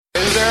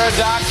a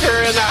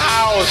doctor in the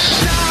house.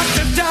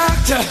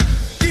 Doctor,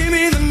 give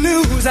me the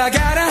news. I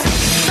got a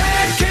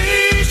bad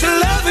case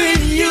of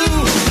loving you.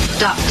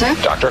 Doctor.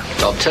 Doctor.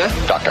 Doctor.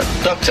 Doctor.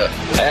 Doctor.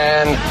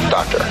 And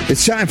doctor.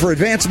 It's time for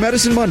Advanced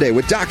Medicine Monday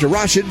with Dr.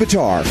 Rashid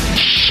Buttar.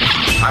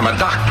 I'm a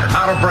doctor,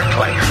 not a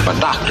bricklayer. I'm a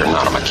doctor,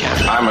 not a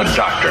mechanic. I'm a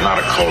doctor, not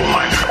a coal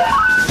miner. No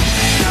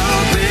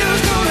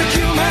pill's gonna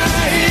kill my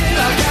head.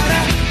 I got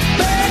a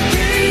bad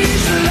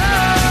case of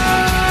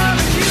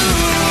loving you.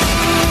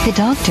 The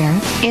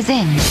doctor is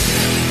in.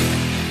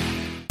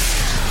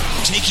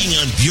 Taking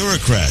on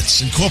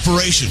bureaucrats and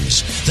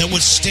corporations that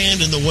would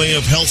stand in the way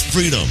of health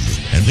freedom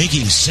and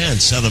making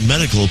sense out of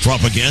medical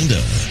propaganda.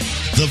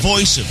 The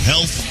voice of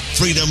health,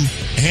 freedom,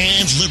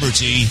 and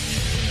liberty,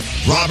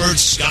 Robert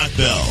Scott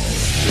Bell.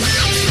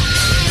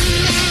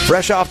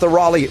 Fresh off the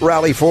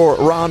Raleigh for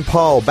Ron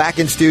Paul, back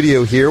in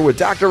studio here with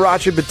Dr.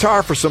 Rashid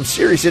Buttar for some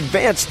serious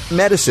advanced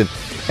medicine.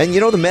 And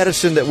you know, the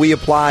medicine that we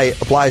apply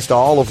applies to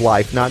all of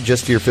life, not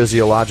just to your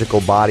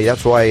physiological body.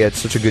 That's why it's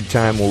such a good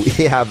time we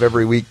have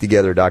every week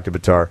together, Dr.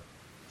 Buttar.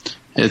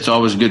 It's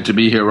always good to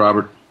be here,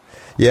 Robert.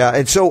 Yeah,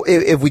 and so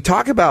if we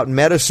talk about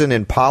medicine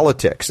and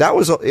politics, that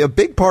was a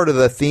big part of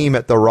the theme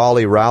at the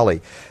Raleigh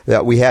rally,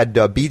 that we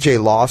had B.J.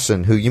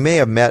 Lawson, who you may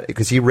have met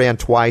because he ran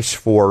twice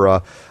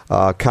for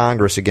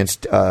Congress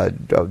against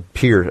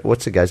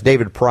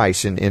David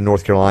Price in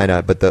North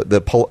Carolina. But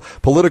the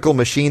political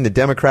machine, the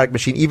Democratic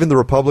machine, even the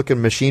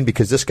Republican machine,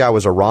 because this guy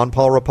was a Ron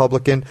Paul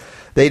Republican,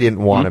 they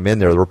didn't want him in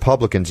there. The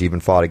Republicans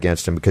even fought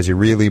against him because he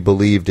really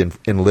believed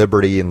in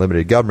liberty and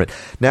limited government.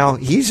 Now,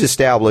 he's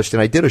established,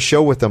 and I did a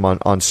show with him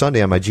on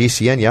Sunday on my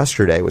GCN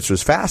yesterday, which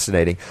was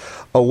fascinating,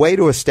 a way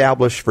to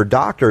establish for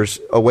doctors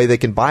a way they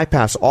can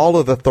bypass all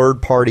of the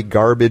third-party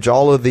garbage,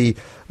 all of the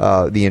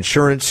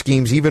insurance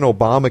schemes, even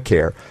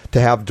Obamacare, to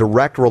have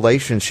direct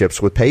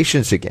relationships with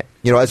patients again,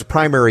 as a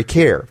primary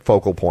care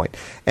focal point.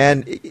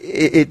 And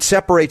it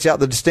separates out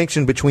the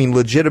distinction between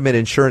legitimate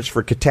insurance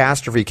for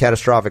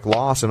catastrophic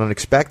loss and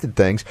unexpected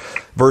things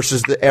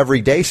versus the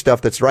everyday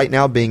stuff that's right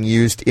now being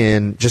used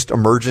in just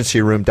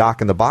emergency room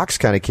doc-in-the-box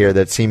kind of care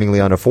that's seemingly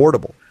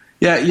unaffordable.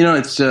 Yeah,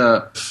 it's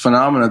a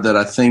phenomenon that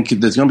I think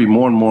there's going to be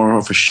more and more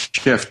of a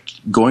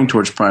shift going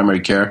towards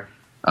primary care.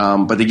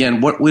 But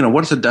again, what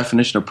is the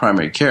definition of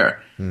primary care?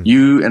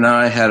 You and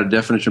I had a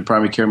definition of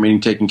primary care,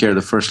 meaning taking care of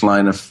the first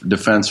line of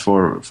defense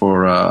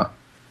for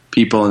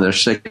people and their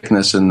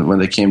sickness and when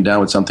they came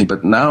down with something.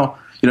 But now,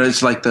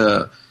 it's like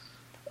the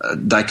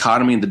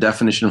dichotomy in the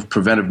definition of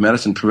preventive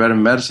medicine. Preventive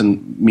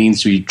medicine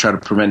means we try to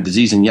prevent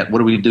disease, and yet what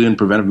do we do in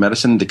preventive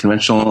medicine? The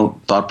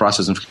conventional thought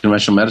process in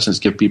conventional medicine is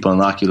give people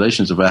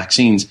inoculations of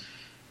vaccines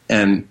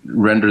and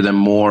render them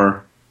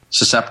more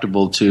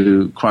susceptible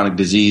to chronic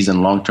disease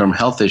and long-term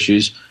health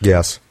issues.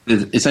 Yes.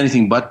 It's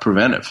anything but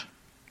preventive.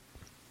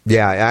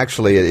 Yeah,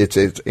 actually, it's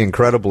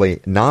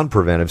incredibly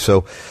non-preventive.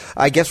 So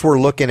I guess we're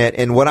looking at,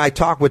 and when I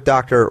talk with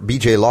Dr.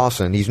 B.J.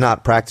 Lawson, he's not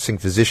a practicing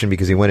physician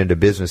because he went into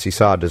business. He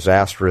saw how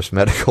disastrous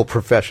medical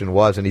profession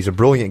was, and he's a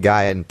brilliant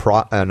guy in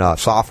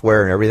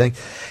software and everything.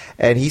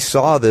 And he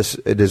saw this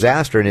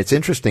disaster, and it's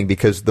interesting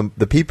because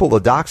the people, the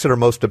docs that are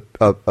most,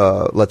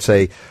 let's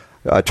say,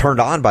 turned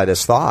on by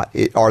this thought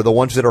are the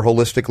ones that are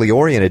holistically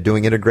oriented,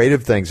 doing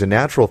integrative things and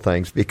natural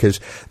things,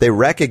 because they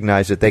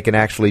recognize that they can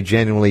actually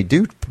genuinely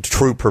do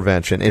true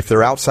prevention if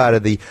they're outside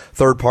of the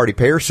third-party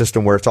payer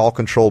system where it's all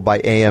controlled by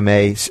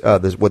AMA,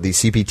 with these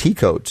CPT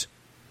codes.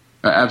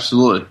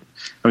 Absolutely.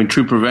 I mean,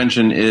 true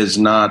prevention is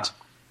not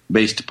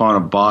based upon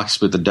a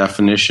box with a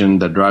definition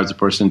that drives a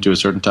person to a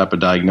certain type of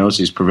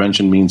diagnosis.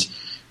 Prevention means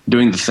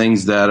doing the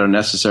things that are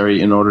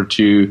necessary in order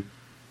to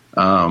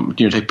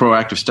take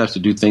proactive steps to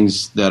do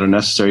things that are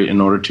necessary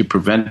in order to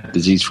prevent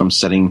disease from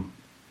setting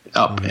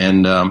up,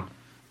 and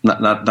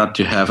not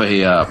to have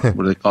a what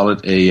do they call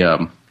it,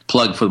 a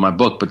plug for my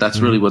book, but that's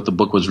really what the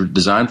book was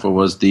designed for,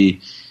 was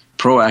the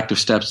proactive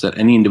steps that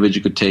any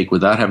individual could take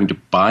without having to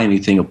buy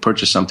anything or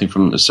purchase something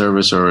from a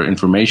service or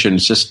information.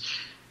 It's just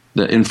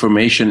the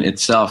information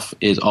itself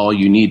is all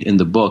you need in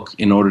the book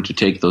in order to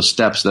take those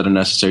steps that are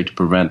necessary to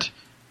prevent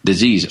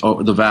disease,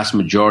 or the vast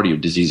majority of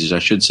diseases, I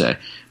should say.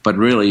 But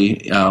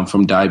really,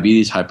 from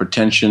diabetes,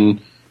 hypertension,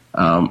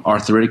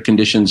 arthritic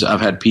conditions, I've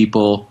had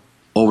people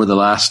over the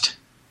last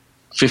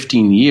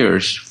 15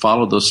 years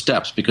follow those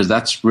steps, because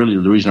that's really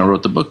the reason I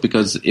wrote the book,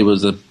 because it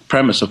was the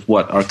premise of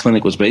what our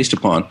clinic was based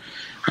upon.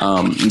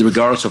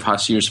 Regardless of how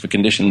serious of a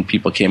condition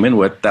people came in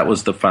with, that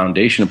was the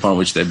foundation upon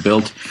which they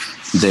built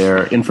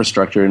their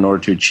infrastructure in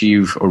order to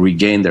achieve or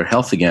regain their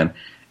health again.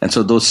 And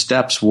so those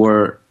steps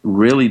were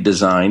really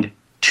designed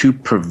to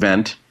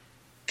prevent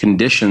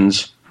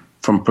conditions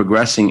from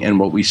progressing, and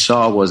what we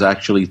saw was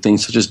actually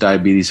things such as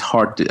diabetes,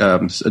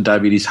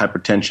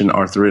 hypertension,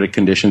 arthritic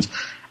conditions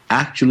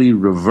actually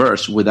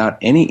reverse without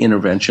any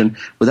intervention,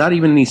 without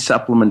even any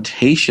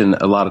supplementation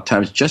a lot of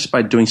times, just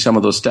by doing some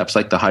of those steps,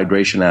 like the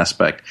hydration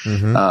aspect,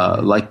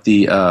 like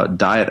the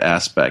diet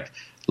aspect,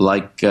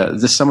 like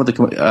some of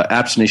the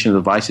abstination of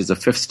the vices, the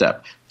fifth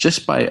step.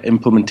 Just by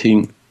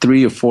implementing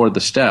 3 or 4 of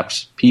the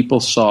steps, people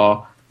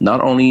saw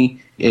not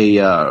only a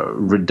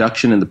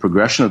reduction in the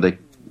progression of the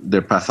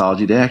their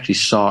pathology, they actually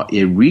saw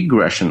a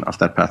regression of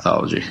that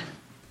pathology.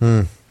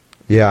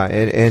 Yeah,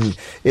 and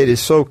it is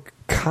so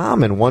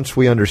common once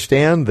we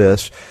understand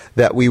this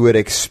that we would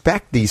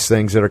expect these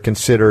things that are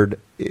considered,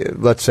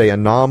 let's say,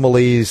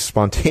 anomalies,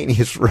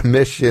 spontaneous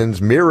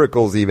remissions,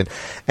 miracles even.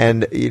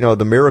 And,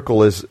 the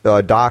miracle is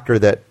a doctor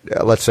that,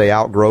 let's say,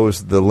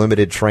 outgrows the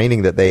limited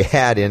training that they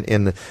had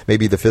in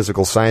maybe the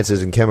physical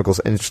sciences and chemicals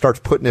and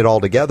starts putting it all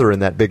together in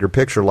that bigger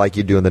picture like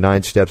you do in the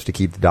 9 steps to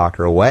keep the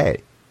doctor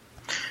away.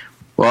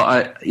 Well,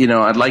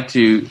 I'd like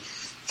to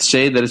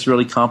say that it's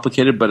really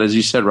complicated, but as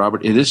you said,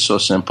 Robert, it is so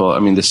simple. I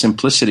mean, the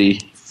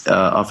simplicity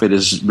of it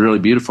is really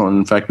beautiful. And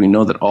in fact, we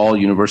know that all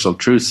universal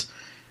truths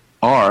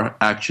are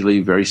actually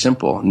very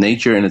simple.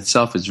 Nature in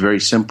itself is very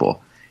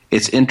simple.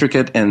 It's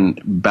intricate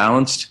and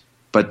balanced,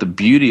 but the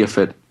beauty of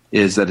it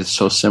is that it's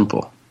so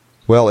simple.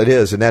 Well, it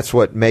is, and that's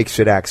what makes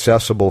it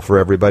accessible for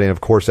everybody. And, of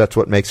course, that's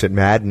what makes it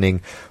maddening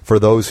for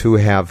those who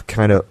have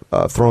kind of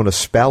thrown a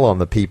spell on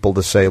the people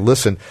to say,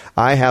 listen,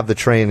 I have the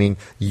training,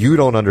 you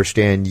don't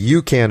understand,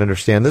 you can't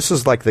understand. This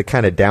is like the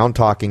kind of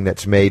down-talking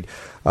that's made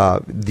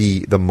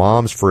the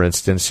moms, for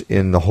instance,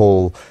 in the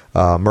whole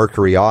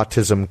mercury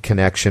autism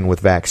connection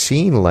with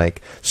vaccine link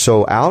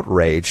so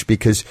outraged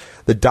because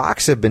the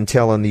docs have been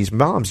telling these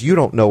moms, you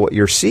don't know what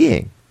you're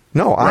seeing.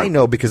 No, right. I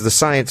know because the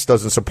science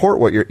doesn't support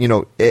what you're,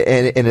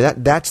 and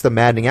that's the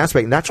maddening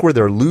aspect, and that's where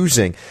they're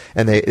losing.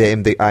 And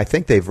they I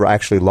think they've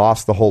actually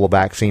lost the whole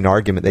vaccine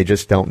argument. They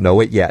just don't know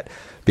it yet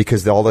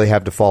because all they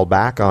have to fall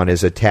back on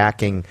is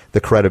attacking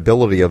the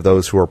credibility of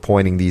those who are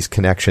pointing these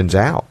connections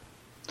out.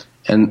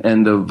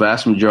 And the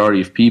vast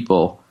majority of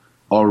people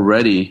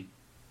already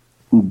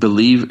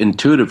believe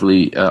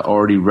intuitively,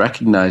 already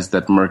recognize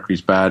that mercury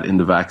is bad in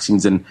the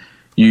vaccines, and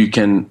you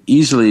can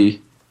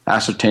easily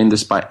ascertain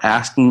this by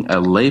asking a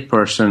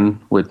layperson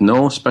with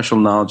no special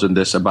knowledge on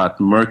this about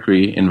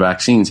mercury in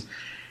vaccines.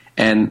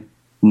 And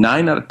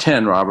 9 out of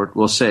 10, Robert,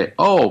 will say,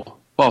 oh,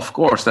 well, of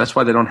course, that's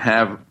why they don't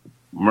have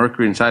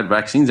mercury inside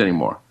vaccines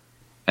anymore.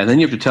 And then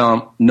you have to tell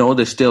them, no,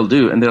 they still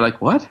do. And they're like,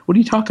 what? What are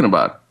you talking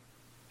about?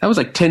 That was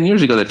like 10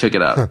 years ago they took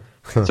it out.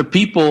 So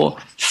people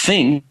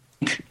think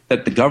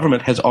that the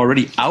government has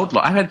already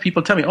outlawed. I've had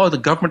people tell me, oh, the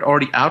government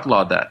already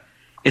outlawed that.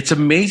 It's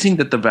amazing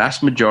that the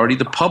vast majority of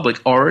the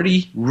public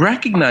already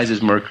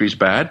recognizes mercury is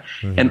bad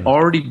and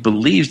already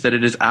believes that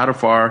it is out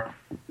of our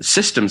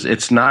systems.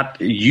 It's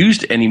not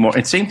used anymore.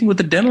 And same thing with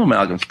the dental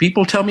amalgams.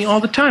 People tell me all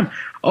the time,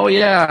 oh,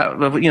 yeah,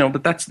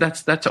 but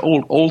that's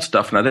old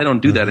stuff now. They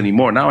don't do that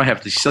anymore. Now I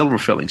have the silver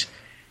fillings.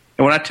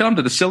 And when I tell them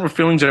that the silver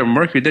fillings are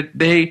mercury,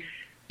 they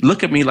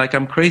look at me like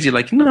I'm crazy.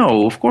 Like,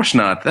 no, of course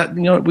not. That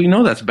we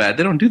know that's bad.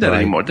 They don't do that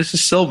anymore. This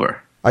is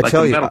silver. I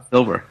tell you,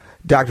 silver.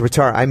 Dr.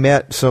 Buttar, I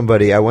met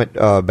somebody. I went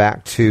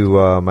back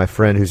to my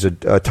friend who's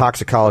a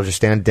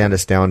toxicologist and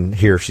dentist down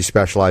here. She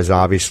specializes,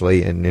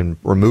 obviously, in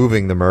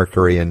removing the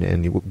mercury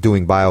and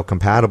doing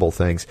biocompatible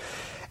things.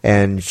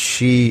 And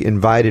she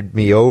invited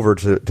me over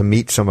to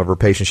meet some of her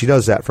patients. She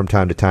does that from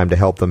time to time to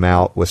help them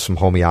out with some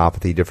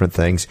homeopathy, different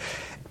things.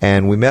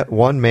 And we met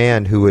one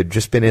man who had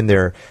just been in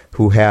there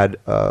who had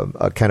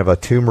a kind of a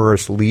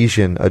tumorous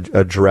lesion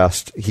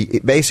addressed.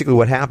 Basically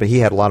what happened, he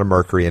had a lot of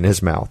mercury in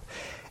his mouth.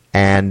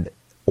 And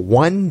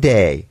one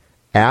day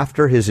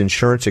after his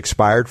insurance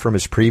expired from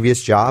his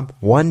previous job,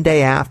 one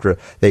day after,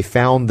 they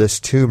found this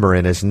tumor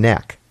in his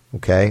neck,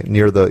 okay,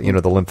 near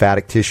the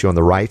lymphatic tissue on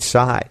the right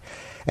side.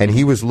 And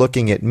he was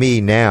looking at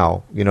me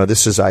now.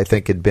 This is, I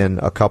think, had been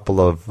a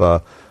couple of,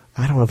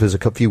 I don't know if it was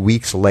a few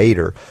weeks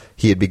later,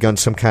 he had begun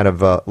some kind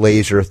of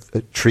laser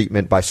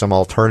treatment by some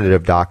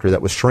alternative doctor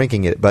that was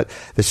shrinking it. But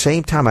at the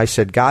same time, I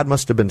said, God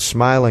must have been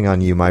smiling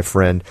on you, my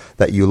friend,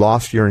 that you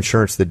lost your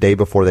insurance the day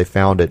before they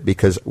found it,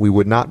 because we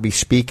would not be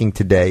speaking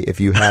today if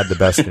you had the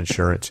best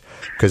insurance.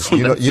 Because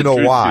you know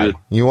why.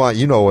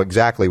 You know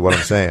exactly what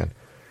I'm saying.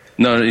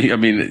 No, I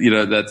mean,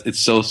 it's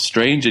so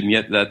strange, and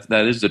yet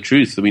that is the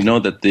truth. We know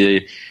that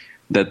the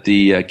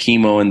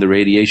chemo and the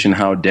radiation,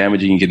 how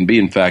damaging it can be.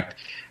 In fact,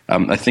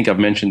 I think I've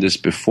mentioned this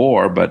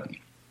before, but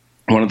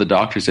one of the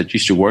doctors that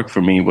used to work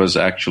for me was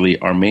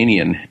actually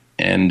Armenian,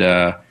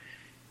 and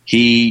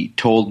he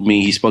told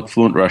me, he spoke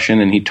fluent Russian,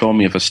 and he told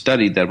me of a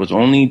study that was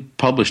only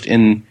published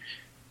in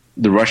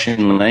the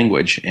Russian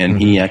language,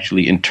 and he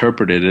actually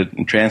interpreted it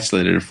and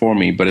translated it for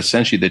me. But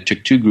essentially, they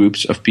took two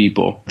groups of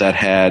people that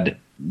had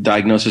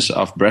diagnosis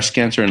of breast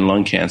cancer and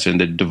lung cancer,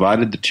 and they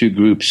divided the two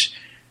groups,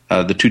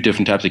 the two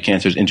different types of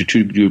cancers, into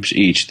two groups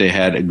each. They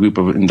had a group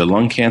in the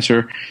lung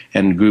cancer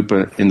and a group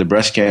in the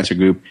breast cancer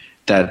group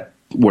that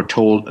were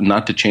told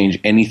not to change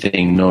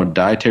anything, no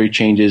dietary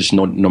changes,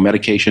 no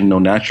medication, no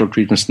natural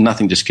treatments,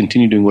 nothing. Just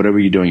continue doing whatever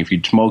you're doing. If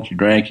you smoke, you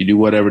drank, you do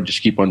whatever,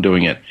 just keep on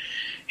doing it.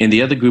 In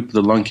the other group,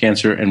 the lung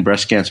cancer and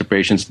breast cancer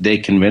patients, they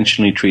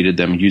conventionally treated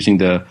them using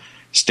the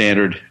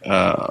standard,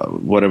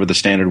 whatever the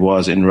standard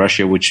was in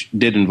Russia, which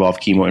did involve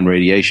chemo and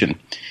radiation.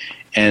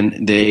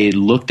 And they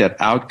looked at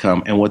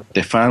outcome, and what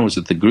they found was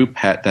that the group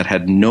that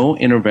had no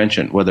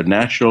intervention, whether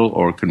natural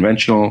or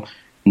conventional,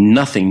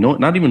 nothing,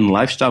 not even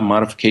lifestyle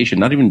modification,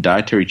 not even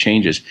dietary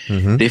changes,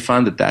 they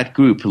found that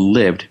group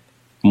lived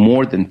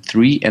more than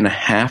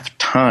 3.5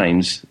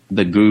 times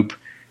the group,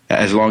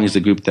 as long as the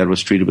group that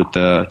was treated with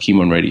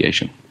chemo and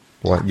radiation.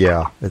 Well,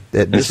 yeah.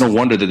 It's no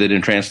wonder that they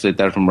didn't translate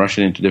that from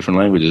Russian into different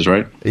languages,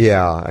 right?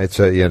 Yeah,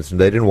 they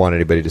didn't want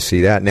anybody to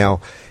see that.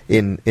 Now,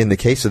 in the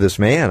case of this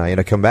man, I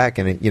come back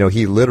and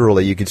he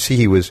literally, you could see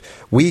he was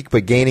weak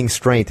but gaining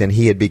strength, and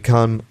he had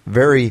become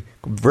very,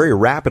 very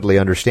rapidly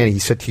understanding.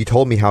 He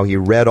told me how he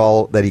read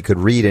all that he could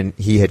read, and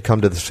he had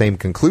come to the same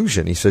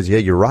conclusion. He says, "Yeah,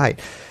 you're right."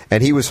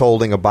 And he was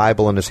holding a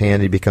Bible in his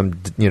hand. He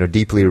become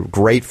deeply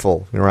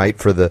grateful, right,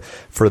 for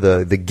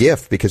the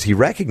gift, because he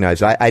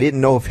recognized I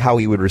didn't know how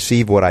he would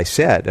receive what I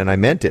said, and I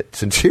meant it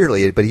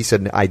sincerely. But he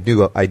said, I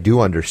do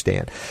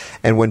understand.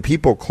 And when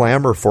people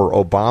clamor for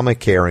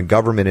Obamacare and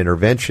government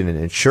intervention and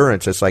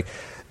insurance, it's like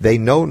they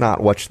know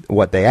not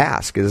what they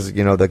ask. Is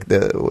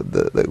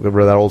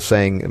that old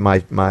saying,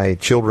 my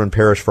children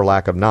perish for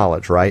lack of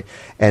knowledge, right?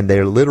 And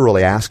they're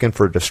literally asking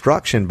for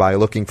destruction by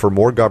looking for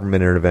more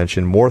government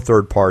intervention, more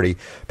third-party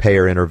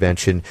payer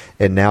intervention,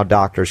 and now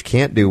doctors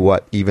can't do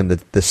what even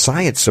the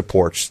science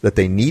supports that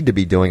they need to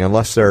be doing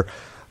unless they're,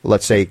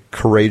 let's say,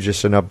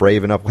 courageous enough,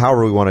 brave enough,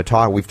 however we want to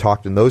talk. We've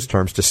talked in those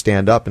terms, to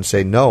stand up and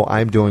say, no,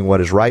 I'm doing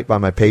what is right by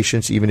my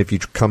patients, even if you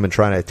come and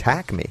try to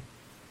attack me.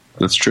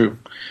 That's true.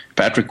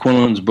 Patrick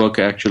Quinlan's book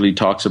actually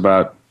talks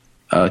about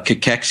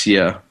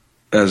cachexia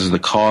as the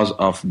cause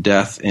of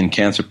death in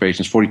cancer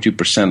patients.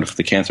 42% of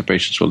the cancer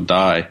patients will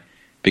die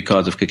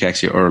because of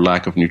cachexia or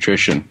lack of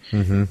nutrition.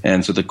 Mm-hmm.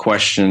 And so the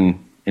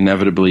question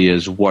inevitably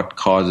is, what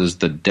causes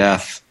the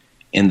death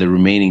in the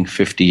remaining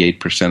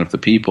 58% of the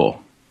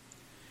people?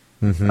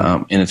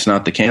 Mm-hmm. And it's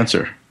not the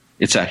cancer.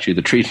 It's actually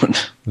the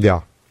treatment.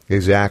 Yeah.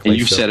 Exactly. And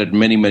you've said it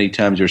many, many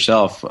times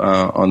yourself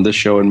on this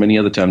show and many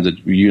other times that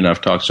you and I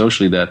have talked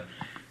socially, that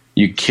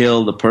you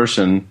kill the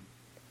person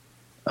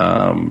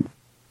trying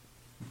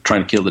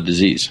to kill the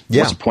disease.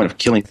 Yeah. What's the point of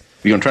killing?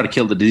 If you're going to try to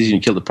kill the disease and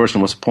you kill the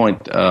person, what's the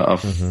point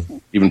of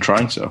even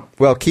trying so?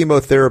 Well,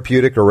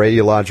 chemotherapeutic or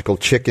radiological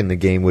chicken, the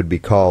game would be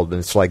called. And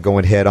it's like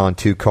going head on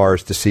two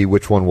cars to see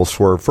which one will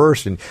swerve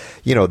first. And,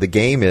 the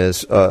game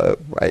is,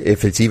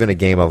 if it's even a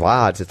game of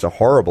odds, it's a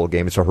horrible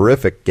game. It's a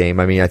horrific game.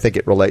 I mean, I think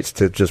it relates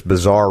to just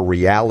bizarre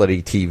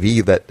reality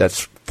TV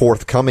that's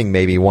forthcoming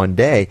maybe one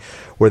day,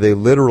 where they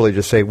literally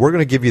just say, we're going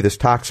to give you this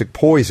toxic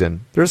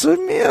poison. There's a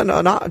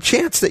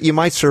chance that you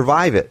might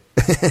survive it.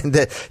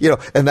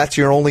 and that's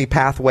your only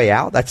pathway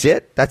out. That's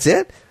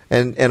it.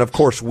 And of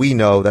course we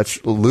know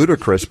that's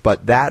ludicrous,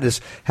 but that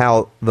is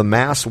how the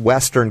mass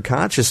Western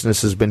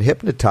consciousness has been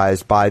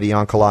hypnotized by the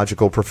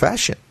oncological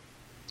profession.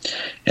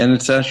 And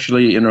it's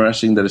actually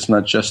interesting that it's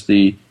not just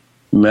the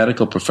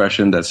medical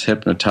profession that's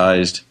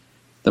hypnotized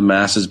the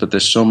masses, but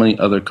there's so many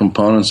other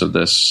components of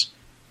this.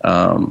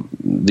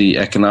 The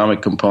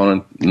economic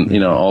component,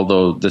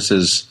 although this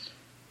is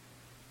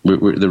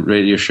the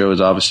radio show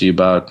is obviously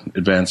about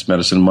Advanced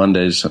Medicine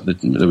Mondays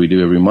that we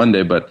do every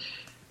Monday, but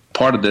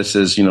part of this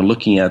is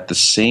looking at the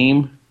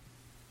same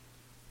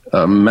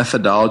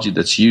methodology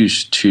that's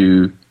used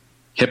to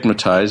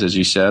hypnotize, as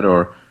you said,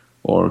 or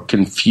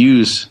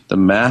confuse the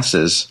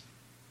masses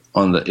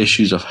on the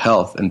issues of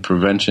health and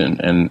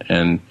prevention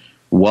and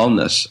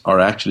wellness are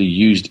actually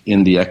used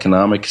in the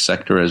economic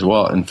sector as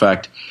well. In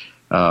fact,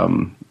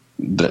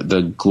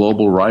 the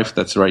global rife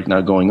that's right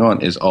now going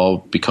on is all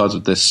because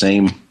of this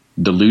same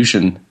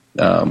delusion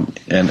and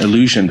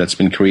illusion that's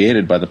been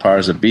created by the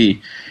powers that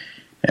be.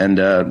 And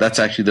that's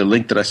actually the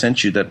link that I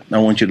sent you that I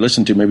want you to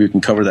listen to. Maybe we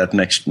can cover that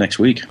next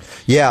week.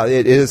 Yeah,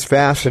 it is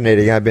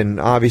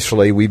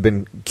fascinating. We've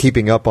been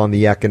keeping up on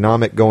the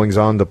economic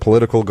goings-on, the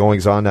political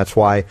goings-on. That's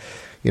why,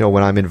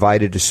 when I'm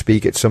invited to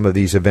speak at some of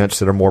these events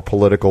that are more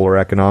political or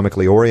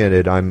economically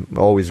oriented, I'm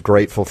always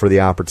grateful for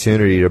the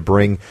opportunity to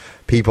bring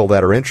people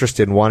that are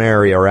interested in one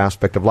area or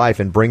aspect of life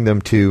and bring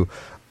them to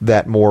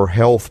that more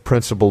health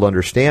principled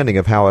understanding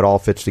of how it all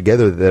fits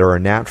together, that there are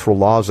natural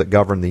laws that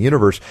govern the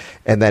universe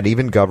and that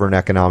even govern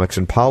economics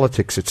and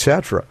politics,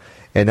 etc.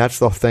 And that's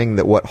the thing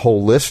that what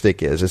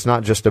holistic is. It's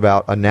not just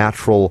about a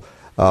natural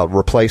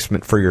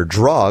replacement for your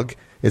drug.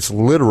 It's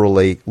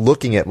literally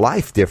looking at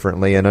life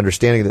differently and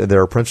understanding that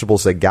there are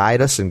principles that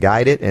guide us and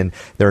guide it, and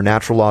there are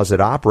natural laws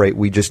that operate.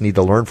 We just need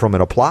to learn from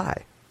and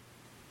apply.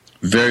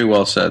 Very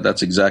well said.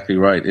 That's exactly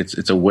right.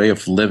 It's a way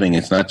of living.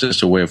 It's not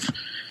just a way of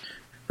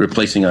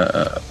replacing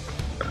a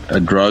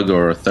drug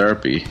or a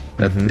therapy.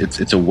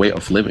 It's a way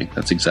of living.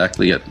 That's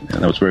exactly it. And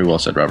that was very well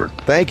said, Robert.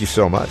 Thank you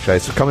so much.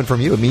 It's coming from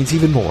you. It means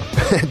even more.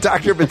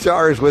 Dr.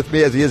 Buttar is with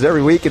me, as he is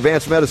every week,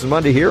 Advanced Medicine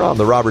Monday here on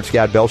the Robert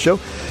Scott Bell Show.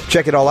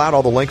 Check it all out.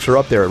 All the links are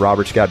up there at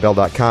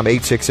robertscottbell.com,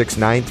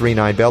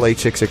 866-939-BELL,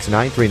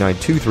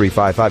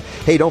 866-939-2355.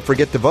 Hey, don't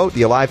forget to vote.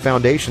 The Alive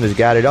Foundation has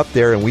got it up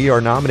there, and we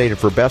are nominated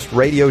for Best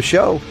Radio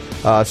Show.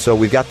 So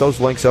we've got those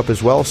links up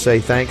as well. Say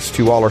thanks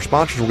to all our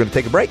sponsors. We're going to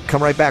take a break.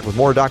 Come right back with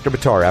more Dr.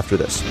 Buttar after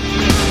this.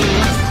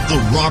 The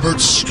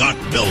Robert Scott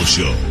Bell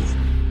Show.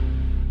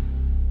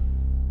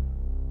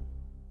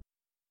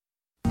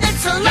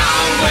 It's a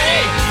long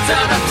way to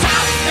the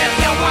top if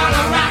you want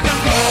to rock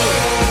and roll.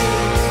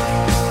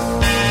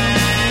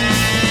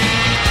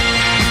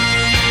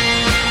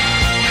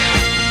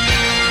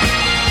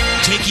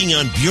 Taking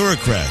taking on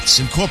bureaucrats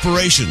and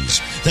corporations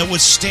that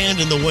would stand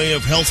in the way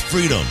of health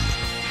freedom.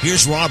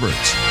 Here's Robert.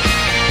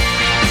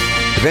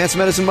 Advanced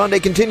Medicine Monday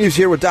continues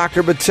here with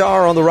Dr.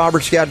 Buttar on the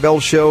Robert Scott Bell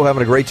Show,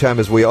 having a great time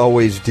as we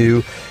always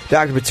do.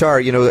 Dr.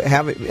 Buttar, you know,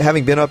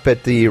 having been up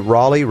at the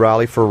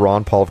Raleigh for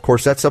Ron Paul, of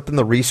course, that's up in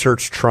the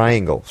Research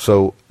Triangle.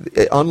 So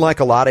unlike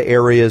a lot of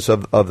areas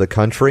of the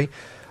country,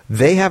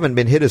 they haven't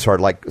been hit as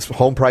hard. Like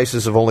home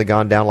prices have only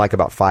gone down like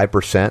about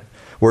 5%,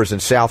 whereas in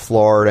South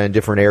Florida and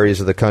different areas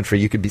of the country,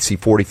 you could see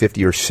 40,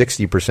 50, or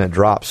 60%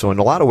 drops. So in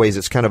a lot of ways,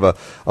 it's kind of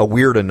a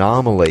weird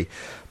anomaly.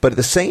 But at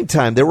the same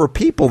time, there were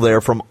people there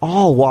from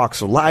all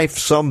walks of life.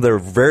 Some that were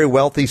very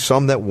wealthy,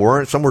 some that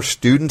weren't. Some were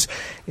students.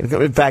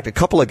 In fact, a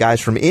couple of guys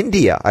from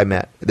India I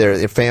met.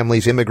 Their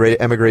families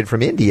emigrated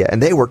from India,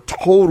 and they were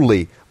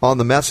totally on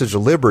the message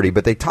of liberty.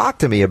 But they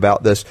talked to me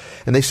about this,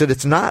 and they said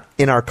it's not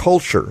in our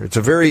culture. It's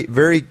a very,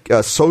 very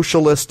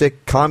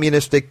socialistic,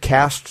 communistic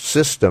caste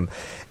system.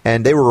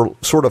 And they were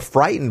sort of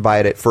frightened by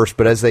it at first,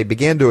 but as they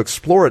began to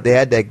explore it, they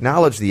had to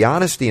acknowledge the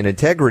honesty and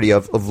integrity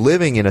of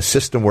living in a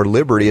system where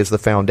liberty is the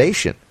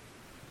foundation.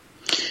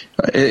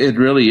 It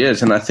really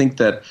is. And I think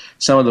that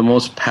some of the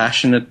most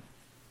passionate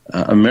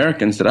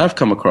Americans that I've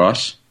come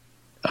across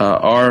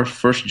are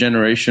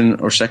first-generation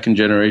or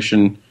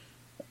second-generation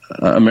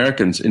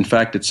Americans. In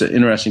fact, it's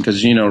interesting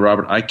because, you know,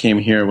 Robert, I came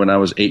here when I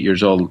was 8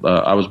 years old.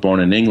 I was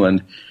born in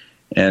England.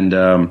 And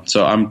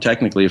so I'm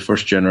technically a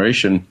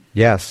first-generation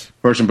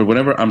person. But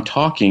whenever I'm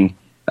talking,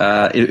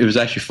 it was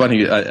actually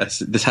funny.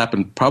 This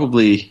happened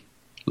probably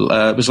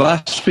it was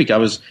last week. I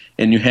was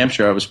in New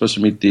Hampshire. I was supposed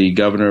to meet the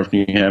governor of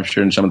New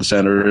Hampshire and some of the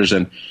senators.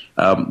 And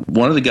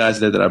one of the guys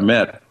there that I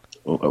met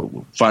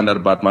found out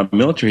about my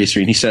military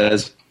history. And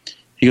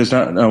he goes,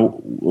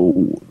 no,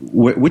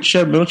 which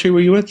military were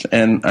you with?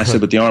 And I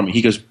said, with the Army.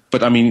 He goes,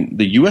 but I mean,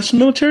 the U.S.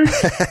 military?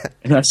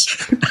 And I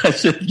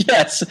said,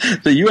 yes,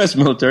 the U.S.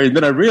 military. And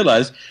then I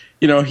realized,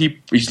 you know,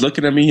 he's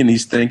looking at me and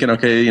he's thinking,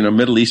 okay, you know,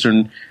 Middle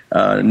Eastern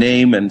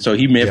name. And so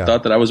he may have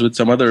thought that I was with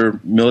some other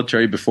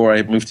military before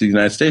I moved to the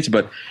United States.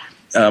 But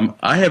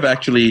I have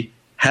actually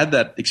had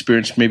that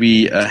experience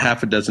maybe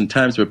half a dozen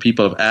times where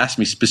people have asked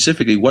me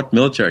specifically what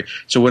military.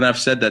 So when I've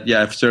said that,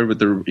 I've served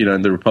with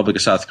in the Republic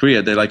of South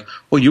Korea, they're like,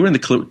 oh, you were in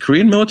the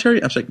Korean military?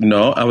 I was like,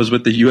 no, I was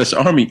with the U.S.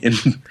 Army and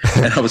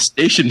I was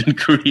stationed in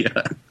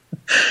Korea.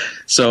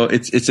 So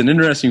it's an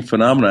interesting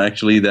phenomenon,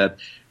 actually, that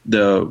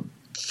the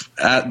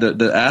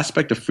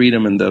aspect of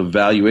freedom and the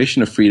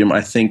valuation of freedom,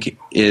 I think,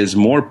 is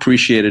more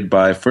appreciated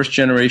by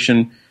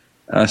first-generation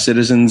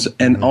citizens,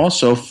 and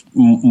also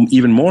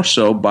even more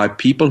so by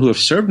people who have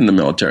served in the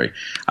military.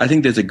 I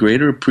think there's a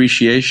greater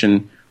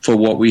appreciation for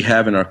what we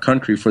have in our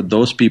country for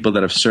those people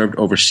that have served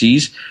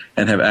overseas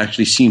and have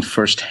actually seen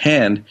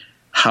firsthand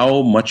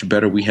how much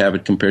better we have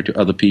it compared to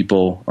other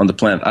people on the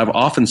planet. I've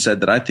often said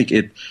that I think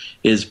it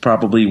is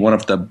probably one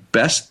of the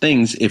best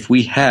things if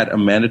we had a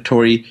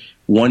mandatory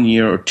 1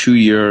 year or 2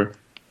 year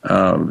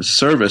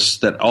service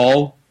that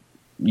all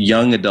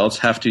young adults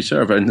have to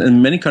serve.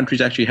 And many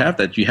countries actually have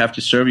that. You have to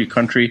serve your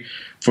country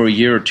for a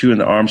year or two in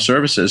the armed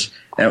services,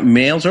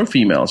 males or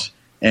females.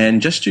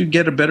 And just to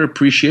get a better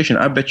appreciation,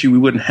 I bet you we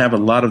wouldn't have a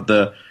lot of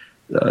the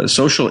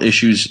social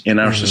issues in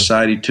our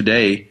society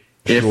today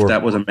if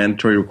that was a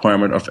mandatory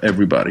requirement of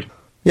everybody.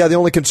 Yeah, the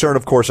only concern,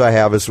 of course, I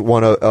have is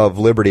one of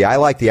liberty. I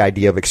like the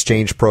idea of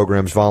exchange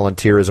programs,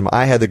 volunteerism.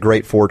 I had the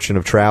great fortune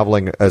of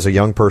traveling as a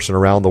young person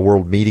around the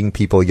world, meeting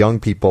people, young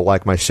people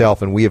like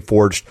myself, and we have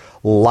forged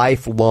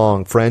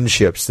lifelong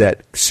friendships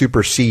that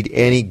supersede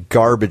any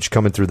garbage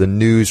coming through the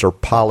news or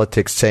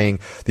politics saying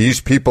these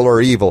people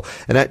are evil.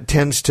 And that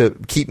tends to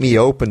keep me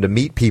open to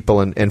meet people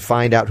and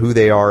find out who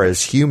they are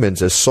as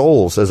humans, as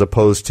souls, as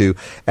opposed to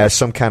as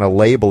some kind of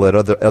label that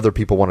other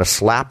people want to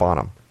slap on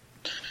them.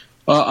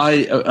 Well,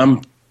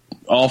 I'm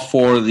all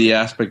for the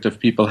aspect of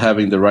people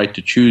having the right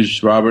to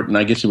choose, Robert, and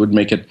I guess it would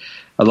make it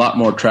a lot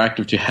more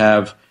attractive to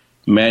have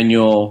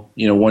manual,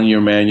 1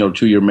 year manual,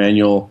 2 year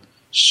manual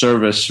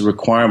service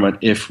requirement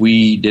if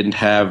we didn't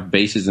have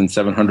bases in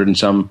 700 and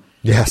some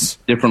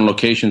different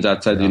locations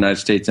outside the United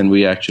States, and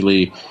we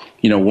actually,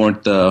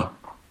 weren't the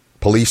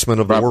policemen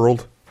of the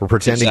world for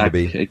pretending to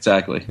be.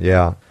 Exactly.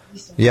 Yeah,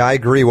 I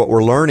agree. What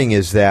we're learning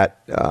is that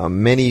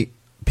many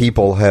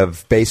people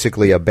have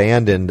basically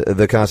abandoned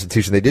the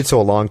Constitution. They did so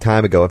a long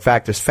time ago. In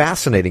fact, there's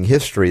fascinating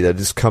history that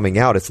is coming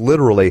out. It's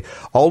literally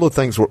all the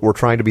things we're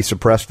trying to be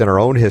suppressed in our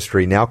own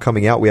history now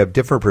coming out. We have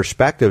different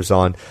perspectives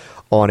on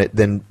it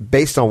than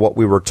based on what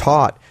we were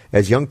taught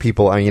as young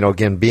people.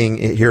 Again, being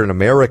here in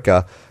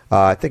America,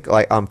 I think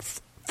I'm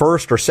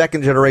first or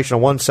second generation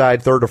on one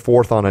side, third or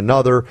fourth on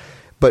another.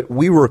 But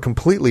we were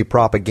completely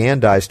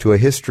propagandized to a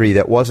history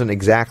that wasn't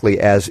exactly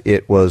as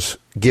it was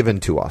given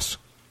to us.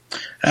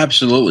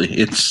 Absolutely.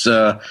 It's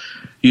you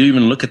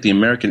even look at the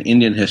American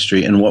Indian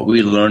history and what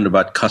we learned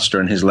about Custer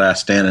and his last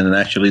stand, and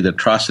actually the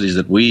atrocities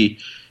that we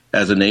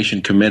as a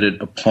nation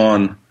committed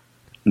upon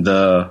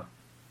the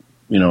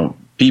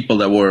people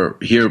that were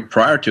here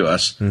prior to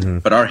us.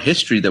 But our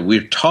history that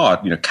we're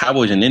taught,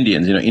 cowboys and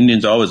Indians,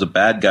 Indians are always the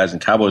bad guys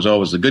and cowboys are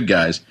always the good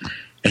guys,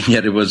 and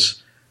yet it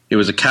was it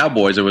was the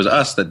cowboys, it was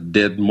us that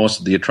did most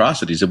of the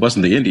atrocities. It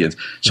wasn't the Indians.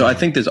 So I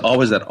think there's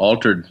always that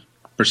altered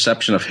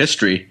perception of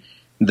history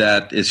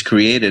that is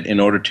created in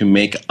order to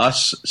make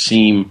us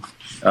seem,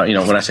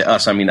 when I say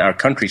us, I mean our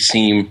country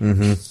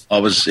seem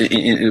always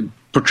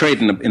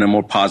portrayed in a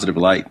more positive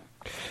light.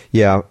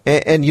 Yeah,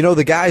 and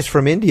the guys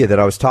from India that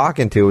I was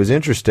talking to, it was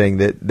interesting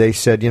that they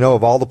said,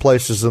 of all the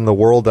places in the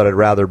world that I'd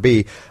rather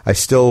be, I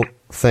still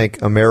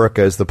think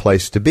America is the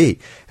place to be.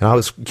 And I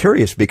was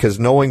curious because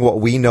knowing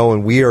what we know,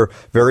 and we are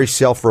very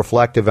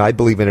self-reflective, I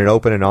believe in an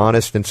open and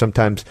honest and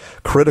sometimes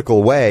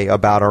critical way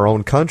about our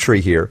own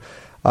country here,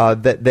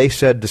 that they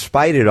said,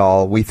 despite it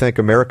all, we think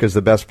America is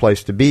the best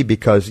place to be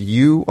because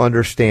you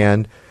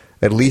understand,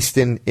 at least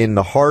in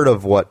the heart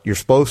of what you're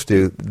supposed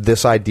to,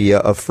 this idea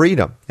of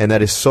freedom. And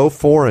that is so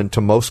foreign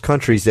to most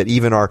countries that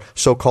even our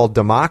so-called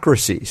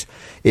democracies,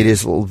 it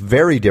is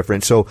very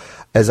different. So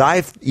as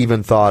I've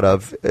even thought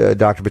of,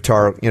 Dr.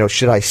 Buttar,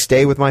 should I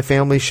stay with my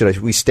family? Should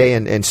we stay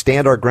and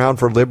stand our ground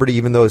for liberty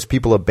even though as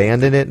people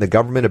abandon it and the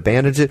government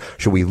abandons it?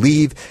 Should we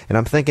leave? And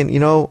I'm thinking,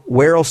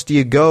 where else do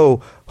you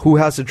go? Who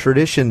has a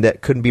tradition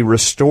that couldn't be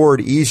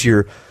restored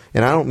easier?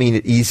 And I don't mean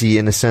it easy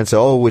in the sense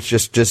of, it's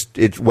just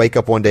wake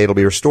up one day, it'll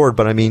be restored.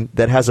 But I mean,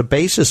 that has a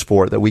basis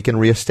for it that we can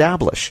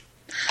reestablish.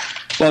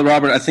 Well,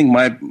 Robert, I think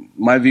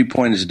my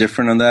viewpoint is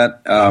different on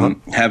that.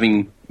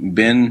 Having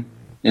been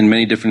in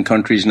many different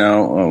countries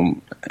now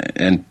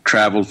and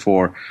traveled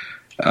for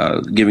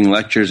giving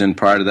lectures and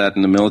prior to that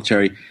in the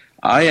military,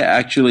 I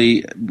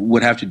actually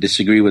would have to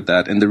disagree with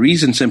that. And the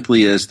reason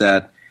simply is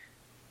that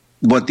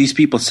what these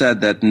people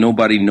said, that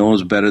nobody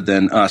knows better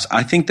than us,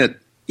 I think that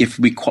if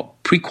we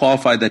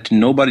pre-qualify that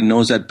nobody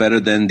knows that better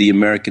than the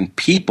American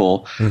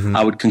people,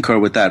 I would concur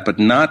with that, but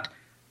not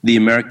the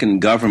American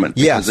government.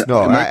 Yes,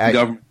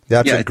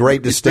 that's a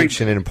great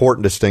distinction, an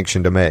important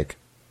distinction to make.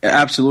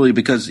 Absolutely,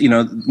 because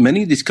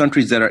many of these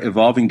countries that are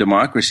evolving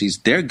democracies,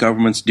 their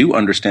governments do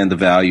understand the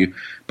value,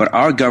 but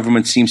our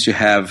government seems to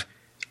have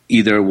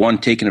either one,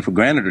 taken it for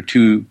granted, or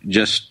two,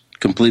 just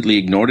completely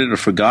ignored it or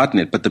forgotten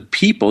it. But the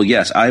people,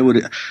 yes, I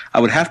would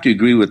have to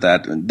agree with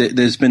that.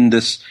 There's been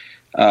this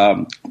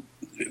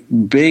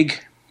big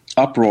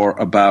uproar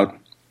about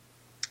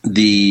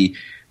the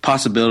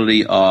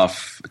possibility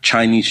of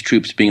Chinese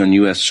troops being on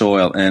U.S.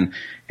 soil and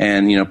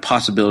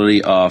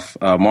possibility of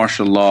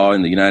martial law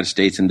in the United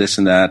States and this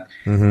and that.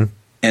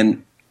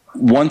 And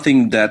one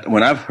thing that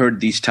when I've heard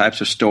these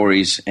types of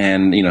stories,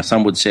 and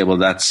some would say, well,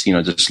 that's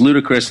just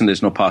ludicrous and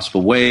there's no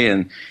possible way,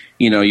 and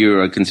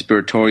you're a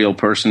conspiratorial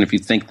person if you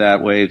think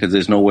that way because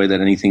there's no way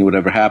that anything would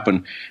ever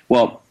happen.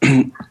 Well,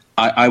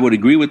 I would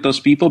agree with those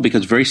people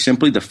because very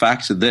simply the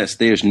facts are this: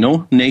 there's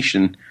no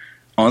nation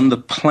on the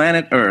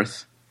planet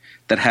Earth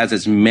that has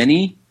as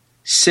many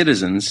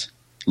citizens,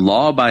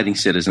 law-abiding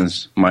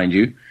citizens, mind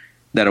you,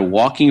 that are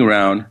walking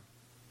around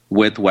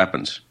with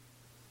weapons.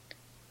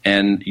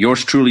 And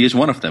yours truly is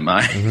one of them.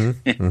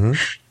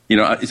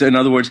 So in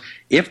other words,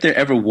 if there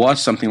ever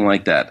was something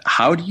like that,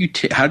 how do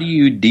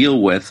you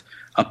deal with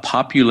a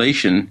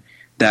population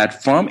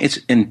that from its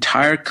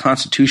entire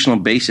constitutional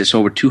basis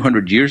over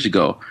 200 years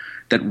ago,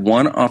 that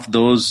one of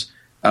those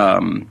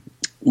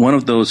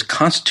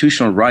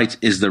constitutional rights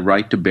is the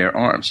right to bear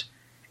arms,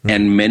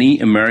 and many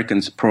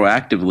Americans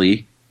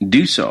proactively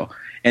do so.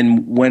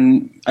 And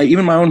when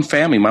even my own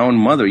family, my own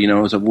mother,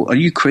 was like, well, "Are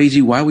you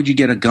crazy? Why would you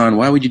get a gun?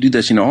 Why would you do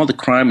this? All the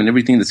crime and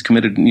everything that's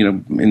committed,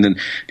 and then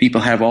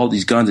people have all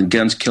these guns, and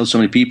guns kill so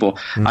many people."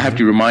 I have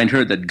to remind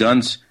her that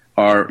guns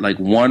are like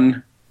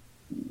one.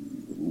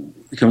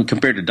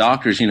 Compared to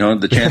doctors,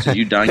 the chances of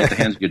you dying at the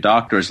hands of your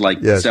doctor is like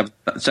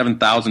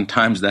 7,000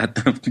 times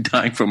that of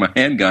dying from a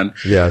handgun.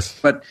 Yes.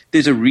 But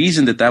there's a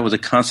reason that was a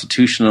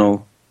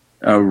constitutional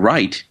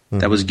right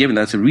that was given.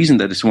 That's a reason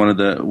that it's one of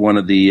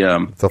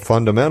the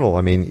fundamental.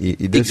 I mean,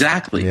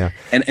 exactly. Yeah.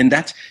 And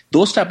that's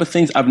those type of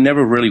things I've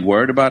never really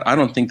worried about. I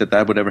don't think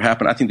that would ever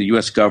happen. I think the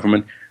U.S.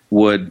 government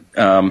would,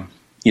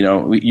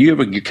 you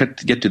ever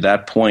get to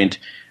that point,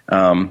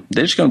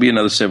 there's going to be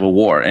another civil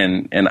war,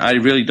 and I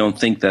really don't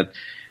think that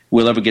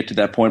we'll ever get to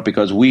that point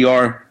because we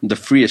are the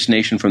freest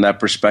nation from that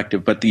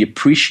perspective. But the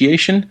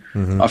appreciation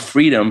of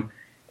freedom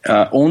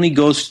only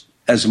goes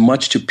as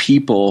much to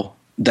people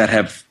that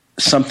have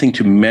something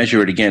to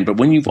measure it again. But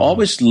when you've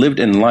always lived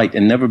in light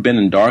and never been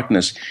in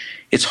darkness,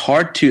 it's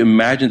hard to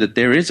imagine that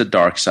there is a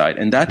dark side.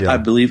 And that, I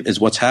believe, is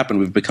what's happened.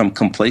 We've become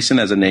complacent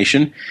as a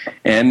nation.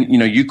 And,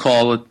 you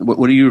call it,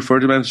 what do you refer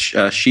to them as?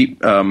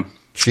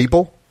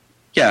 Sheeple?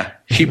 Yeah,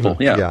 sheeple,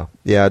 yeah.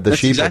 Yeah,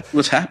 That's exactly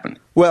what's happened.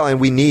 Well, and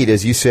we need,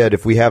 as you said,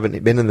 if we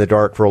haven't been in the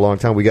dark for a long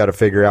time, we got to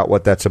figure out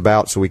what that's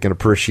about so we can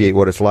appreciate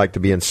what it's like to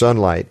be in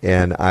sunlight.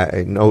 And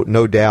I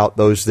no doubt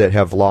those that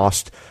have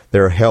lost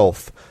their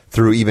health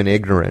through even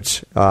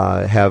ignorance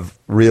have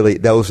really,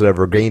 those that have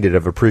regained it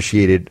have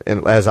appreciated,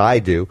 and as I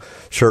do,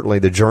 certainly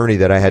the journey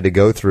that I had to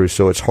go through.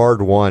 So it's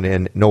hard won,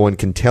 and no one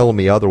can tell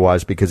me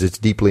otherwise because it's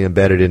deeply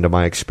embedded into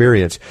my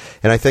experience.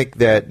 And I think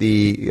that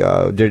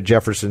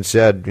Jefferson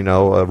said,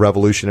 a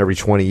revolution every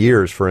 20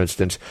 years, for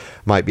instance,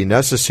 might be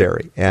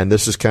necessary. And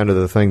this is kind of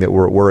the thing that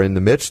we're in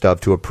the midst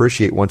of, to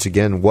appreciate once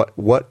again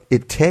what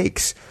it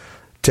takes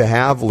to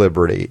have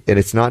liberty, and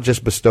it's not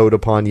just bestowed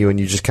upon you and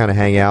you just kind of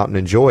hang out and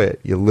enjoy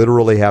it. You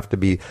literally have to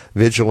be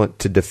vigilant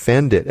to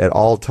defend it at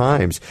all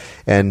times.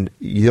 And,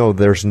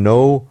 there's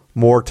no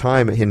more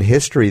time in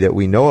history that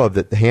we know of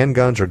that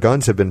handguns or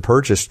guns have been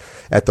purchased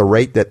at the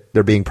rate that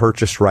they're being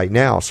purchased right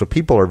now. So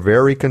people are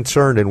very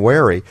concerned and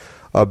wary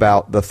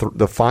about the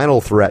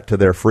final threat to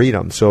their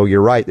freedom. So you're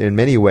right. In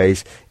many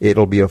ways,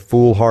 it'll be a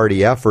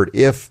foolhardy effort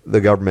if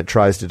the government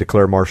tries to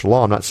declare martial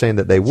law. I'm not saying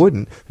that they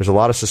wouldn't. There's a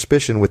lot of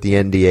suspicion with the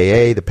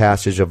NDAA, the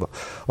passage of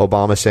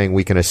Obama saying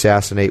we can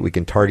assassinate, we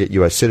can target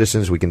U.S.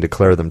 citizens, we can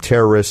declare them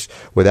terrorists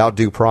without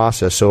due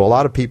process. So a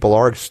lot of people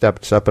are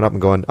stepping up and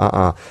going,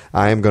 I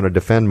am going to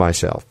defend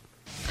myself.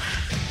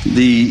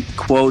 The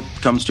quote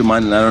comes to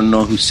mind, and I don't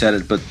know who said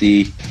it, but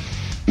the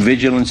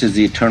vigilance is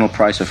the eternal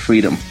price of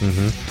freedom.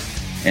 Mm-hmm.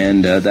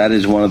 And that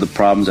is one of the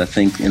problems, I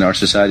think, in our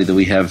society, that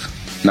we have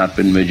not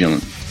been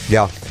vigilant.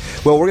 Yeah.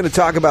 Well, we're going to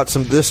talk about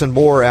some this and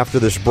more after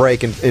this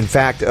break. In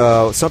fact,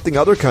 something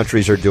other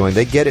countries are doing.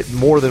 They get it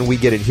more than we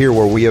get it here,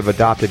 where we have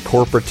adopted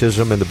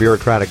corporatism and the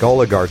bureaucratic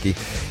oligarchy.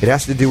 It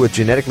has to do with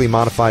genetically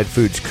modified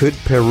foods. Could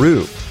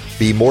Peru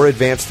be more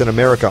advanced than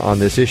America on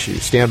this issue?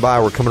 Stand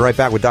by. We're coming right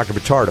back with Dr.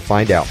 Buttar to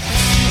find out.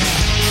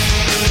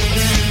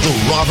 The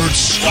Robert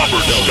Scott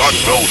Bell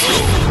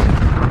Show.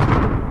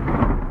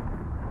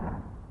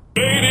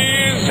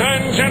 Ladies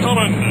and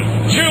gentlemen,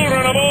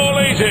 children of all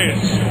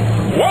ages,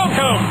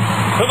 welcome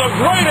to the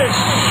greatest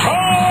show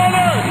on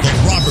earth. The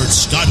Robert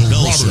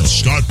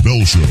Scott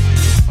Bell Show.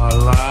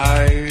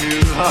 Alive!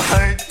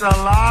 It's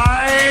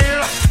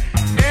alive!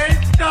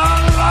 It's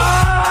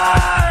alive!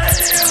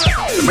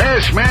 The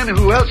masked man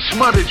who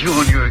outsmarted you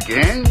on your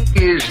gang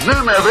is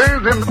none other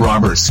than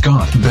Robert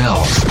Scott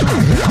Bell.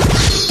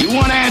 You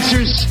want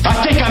answers?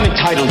 I think I'm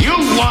entitled. You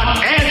want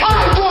answers?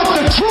 I want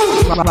the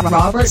truth!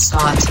 Robert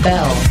Scott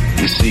Bell.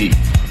 You see,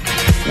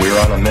 we're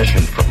on a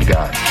mission from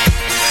God.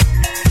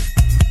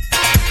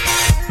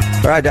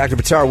 All right, Dr.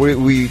 Buttar,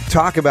 we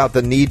talk about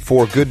the need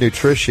for good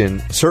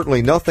nutrition.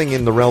 Certainly nothing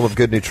in the realm of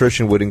good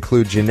nutrition would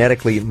include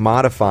genetically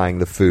modifying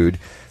the food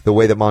the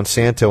way that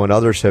Monsanto and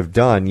others have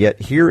done. Yet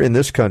here in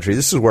this country,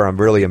 this is where I'm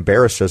really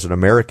embarrassed as an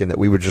American that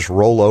we would just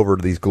roll over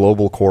to these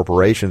global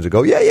corporations and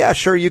go, yeah,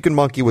 sure, you can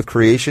monkey with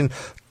creation.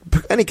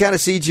 Put any kind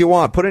of seeds you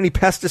want. Put any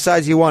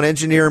pesticides you want.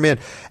 Engineer them in.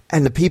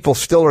 And the people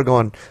still are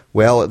going,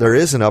 well, there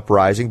is an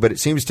uprising, but it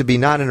seems to be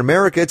not in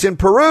America. It's in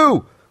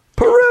Peru.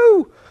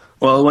 Peru!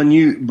 Well, when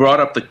you brought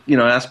up the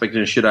aspect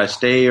of should I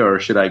stay or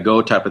should I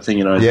go type of thing,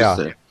 yeah.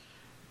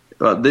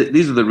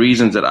 These are the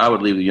reasons that I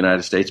would leave the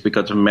United States,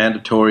 because of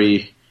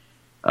mandatory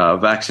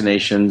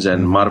vaccinations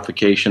and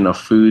modification of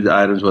food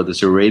items, whether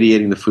it's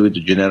irradiating the foods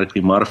or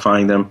genetically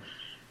modifying them.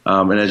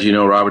 And as you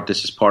know, Robert,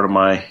 this is part of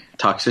my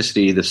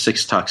toxicity. The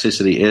sixth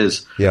toxicity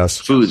is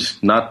foods,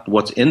 not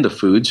what's in the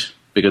foods,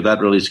 because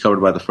that really is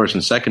covered by the first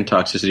and second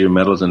toxicity of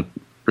metals and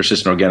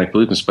persistent organic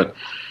pollutants, but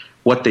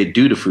what they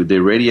do to food, the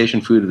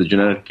irradiation food, the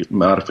genetic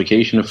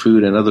modification of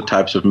food, and other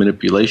types of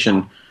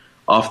manipulation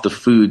of the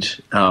foods,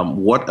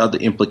 what are the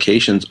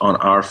implications on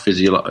our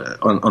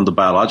on the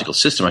biological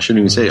system? I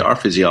shouldn't even say our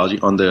physiology,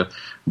 on the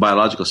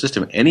biological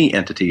system. Any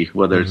entity,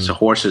 whether it's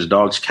horses,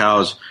 dogs,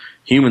 cows,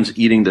 humans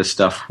eating this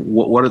stuff,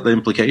 what are the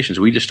implications?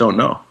 We just don't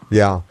know.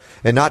 Yeah,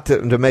 and not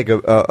to make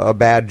a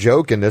bad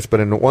joke in this, but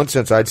in one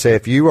sense, I'd say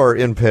if you are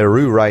in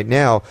Peru right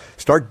now,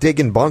 start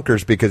digging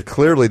bunkers, because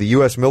clearly the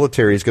U.S.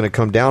 military is going to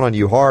come down on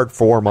you hard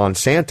for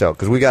Monsanto,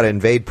 because we got to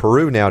invade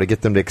Peru now to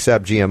get them to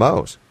accept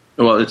GMOs.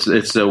 Well,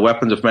 it's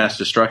weapons of mass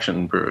destruction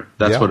in Peru.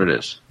 That's what it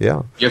is.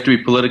 Yeah, you have to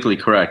be politically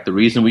correct. The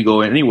reason we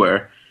go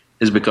anywhere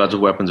is because of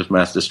weapons of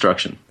mass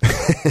destruction.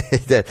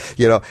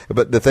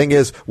 But the thing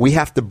is, we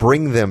have to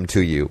bring them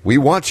to you. We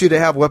want you to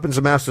have weapons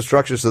of mass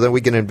destruction so that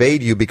we can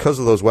invade you because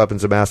of those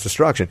weapons of mass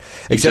destruction.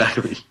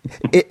 Exactly.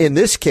 In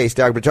this case,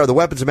 Dr. Buttar, the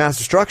weapons of mass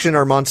destruction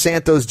are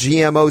Monsanto's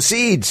GMO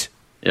seeds.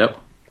 Yep.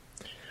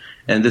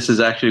 And this is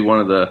actually one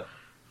of the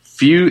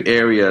few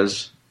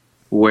areas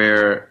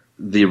where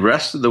the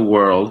rest of the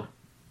world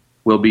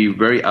will be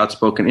very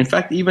outspoken. In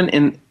fact,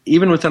 even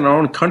within our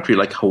own country,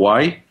 like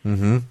Hawaii,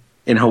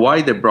 in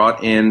Hawaii, they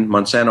brought in,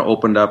 Monsanto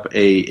opened up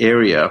a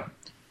area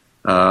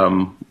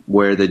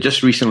where they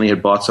just recently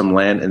had bought some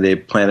land and they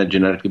planted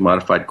genetically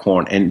modified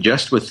corn. And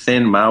just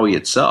within Maui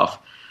itself,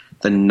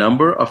 the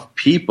number of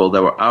people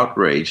that were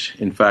outraged.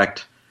 In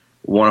fact,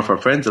 one of our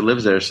friends that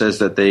lives there says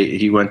that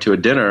he went to a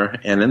dinner,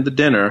 and in the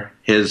dinner,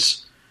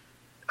 his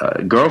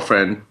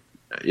girlfriend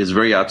is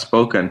very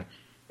outspoken,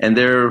 and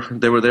they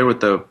were there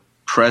with the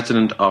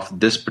president of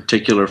this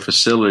particular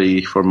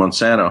facility for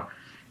Monsanto.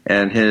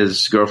 And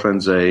his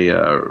girlfriend's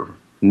a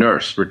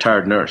nurse,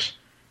 retired nurse.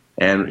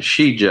 And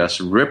she just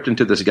ripped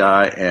into this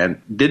guy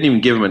and didn't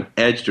even give him an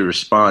edge to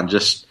respond,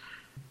 just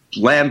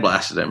land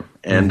blasted him.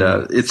 And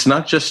it's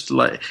not just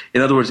like,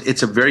 in other words,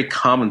 it's a very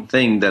common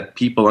thing that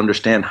people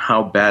understand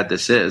how bad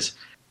this is.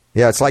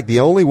 Yeah, it's like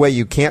the only way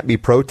you can't be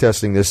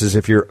protesting this is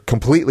if you're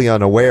completely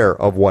unaware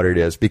of what it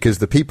is, because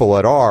the people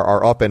that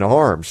are up in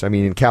arms. I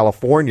mean, in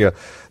California,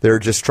 they're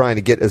just trying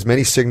to get as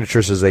many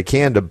signatures as they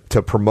can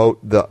to promote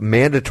the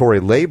mandatory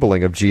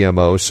labeling of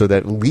GMOs so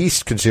that at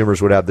least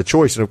consumers would have the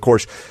choice. And, of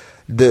course,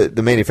 the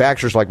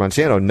manufacturers like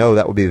Monsanto know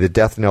that would be the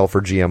death knell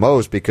for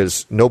GMOs,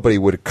 because nobody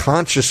would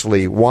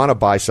consciously want to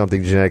buy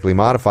something genetically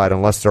modified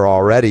unless they're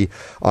already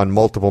on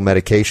multiple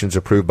medications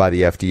approved by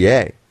the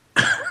FDA.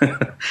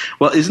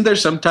 Well, isn't there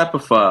some type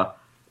of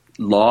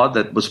law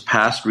that was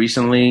passed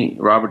recently,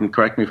 Robert, and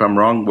correct me if I'm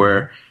wrong,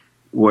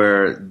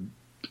 where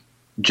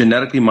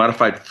genetically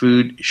modified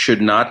food should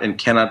not and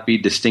cannot be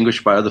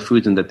distinguished by other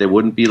foods, and that they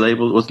wouldn't be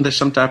labeled? Wasn't there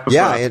some type of...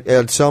 Yeah,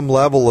 at some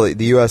level,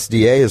 the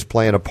USDA is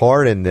playing a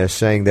part in this,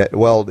 saying that,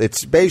 well,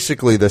 it's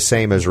basically the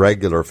same as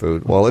regular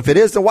food. Well, if it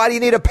is, then why do you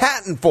need a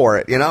patent for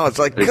it? You know, it's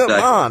like, Come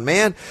on,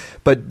 man.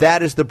 But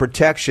that is the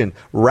protection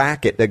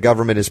racket that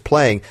government is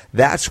playing.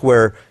 That's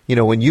where, you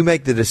know, when you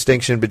make the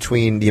distinction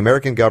between the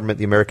American government,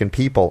 the American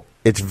people,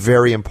 it's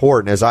very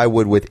important, as I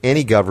would with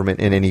any government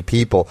and any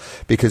people,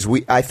 because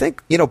I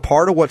think, you know,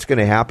 part of what's going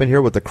to happen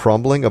here with the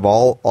crumbling of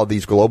all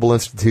these global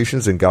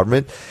institutions and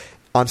government,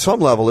 on some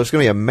level, there's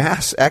going to be a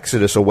mass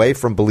exodus away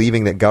from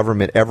believing that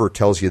government ever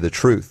tells you the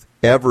truth,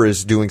 ever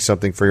is doing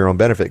something for your own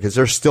benefit, because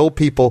there's still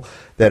people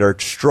that are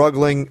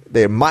struggling,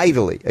 they're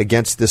mightily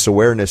against this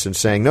awareness and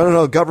saying,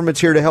 no,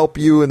 government's here to help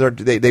you, and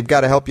they've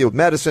got to help you with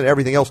medicine,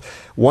 everything else.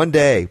 One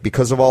day,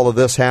 because of all of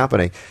this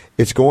happening,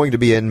 it's going to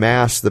be en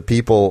masse the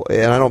people,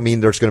 and I don't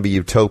mean there's going to be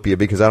utopia,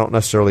 because I don't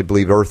necessarily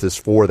believe Earth is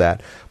for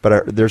that,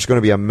 but there's going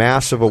to be a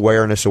massive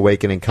awareness,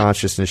 awakening,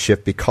 consciousness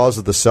shift because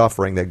of the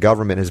suffering that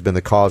government has been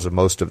the cause of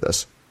most of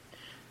this.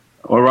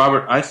 Well,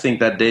 Robert, I think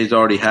that day's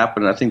already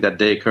happened. I think that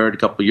day occurred a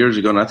couple of years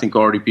ago, and I think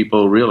already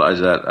people realize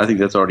that. I think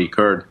that's already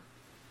occurred.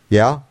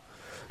 Yeah?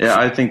 Yeah,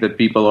 I think that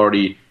people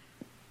already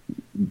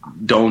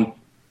don't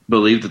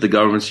believe that the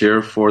government's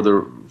here for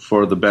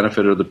the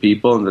benefit of the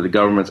people, and that the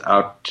government's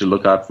out to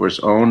look out for its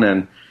own.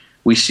 And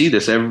we see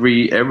this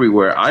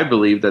everywhere. I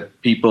believe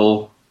that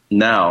people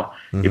now,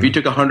 if you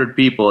took 100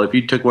 people, if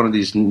you took one of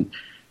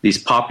these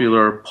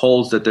popular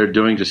polls that they're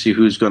doing to see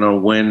who's going to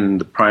win in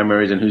the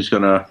primaries and who's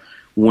going to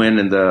win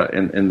in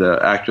the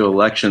actual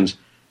elections,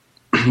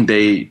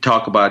 they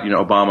talk about, you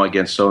know, Obama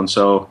against so and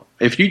so.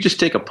 If you just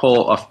take a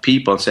poll of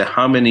people and say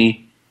how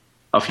many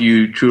of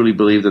you truly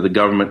believe that the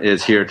government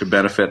is here to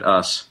benefit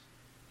us,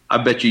 I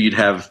bet you'd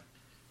have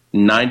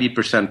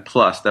 90%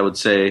 plus that would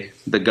say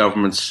the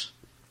government's,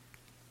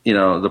 you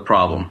know, the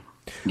problem.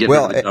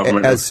 Well,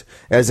 as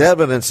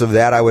evidence of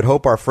that, I would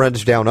hope our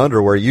friends down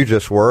under where you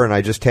just were, and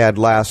I just had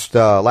last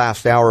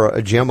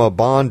hour Gemma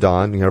Bond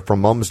on, you know,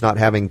 from Mums Not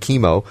Having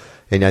Chemo,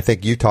 and I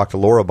think you talked to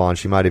Laura Bond.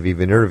 She might have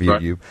even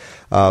interviewed you.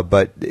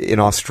 But in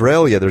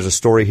Australia, there's a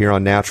story here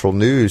on Natural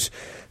News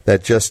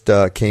that just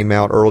came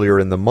out earlier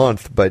in the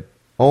month. But,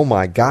 oh,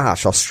 my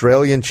gosh,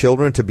 Australian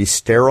children to be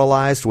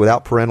sterilized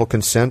without parental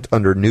consent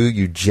under new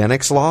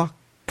eugenics law?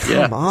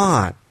 Come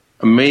on.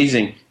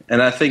 Amazing.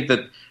 And I think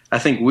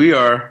we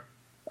are,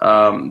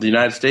 the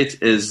United States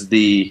is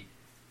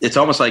it's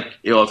almost like,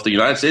 you know, if the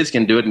United States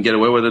can do it and get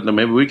away with it, then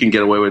maybe we can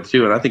get away with it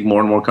too. And I think more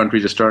and more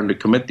countries are starting to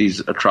commit these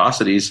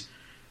atrocities.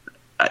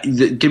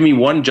 Give me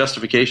one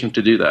justification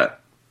to do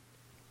that.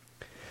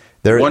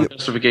 One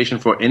justification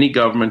for any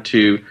government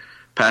to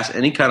pass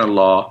any kind of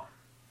law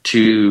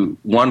to,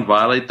 one,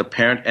 violate the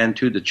parent and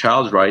two, the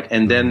child's right,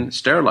 and then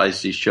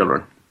sterilize these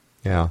children.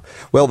 Yeah.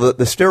 Well,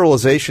 the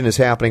sterilization is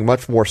happening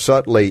much more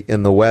subtly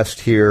in the West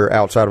here,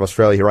 outside of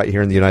Australia, right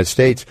here in the United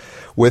States,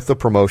 with the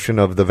promotion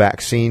of the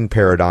vaccine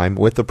paradigm,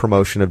 with the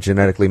promotion of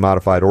genetically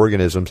modified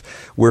organisms.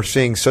 We're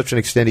seeing such an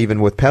extent,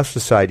 even with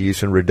pesticide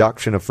use and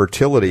reduction of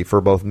fertility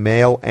for both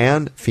male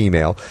and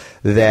female,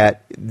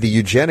 that the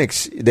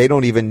eugenics, they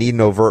don't even need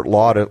an overt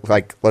law to,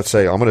 like, let's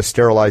say, I'm going to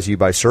sterilize you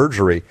by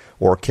surgery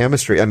or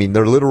chemistry. I mean,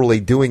 they're literally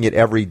doing it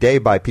every day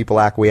by people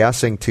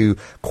acquiescing to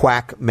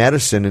quack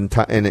medicine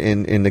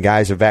in the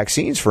guise of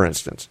vaccines, for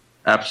instance.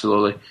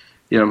 Absolutely.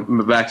 You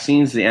know,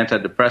 vaccines, the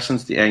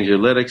antidepressants, the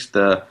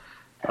anxiolytics,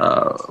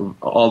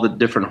 all the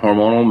different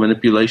hormonal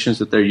manipulations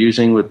that they're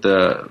using with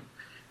the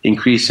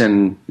increase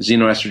in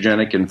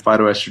xenoestrogenic and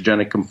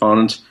phytoestrogenic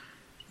components,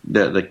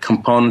 the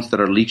components that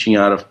are leaching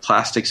out of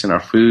plastics in our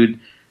food,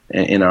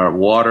 in our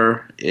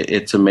water,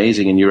 it's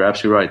amazing. And you're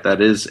absolutely right.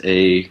 That is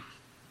a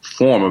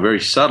very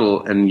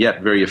subtle and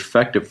yet very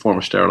effective form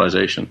of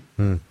sterilization.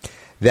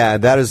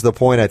 That is the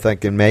point I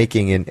think in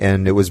making,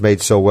 and it was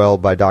made so well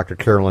by Dr.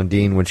 Carolyn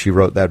Dean when she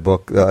wrote that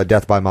book,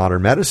 Death by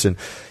Modern Medicine.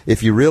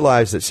 If you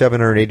realize that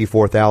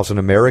 784,000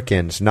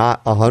 Americans,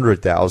 not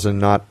 100,000,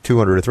 not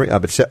 200 or 3,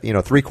 but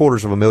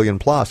 750,000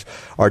 plus,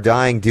 are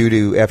dying due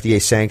to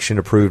FDA-sanctioned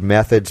approved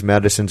methods,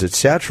 medicines,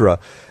 etc.,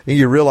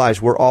 you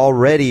realize we're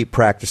already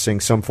practicing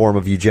some form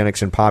of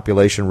eugenics and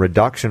population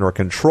reduction or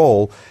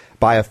control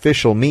by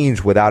official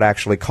means without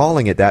actually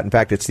calling it that. In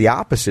fact, it's the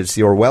opposite. It's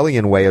the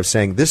Orwellian way of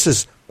saying this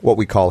is what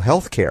we call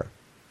health care.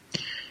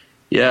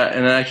 Yeah,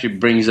 and it actually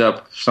brings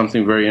up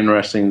something very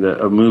interesting,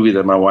 a movie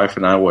that my wife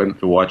and I went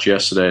to watch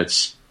yesterday.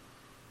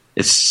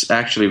 it's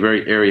actually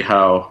very eerie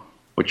how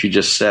what you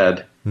just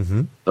said,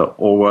 Mm-hmm. the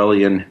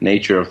Orwellian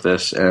nature of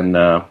this and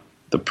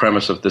the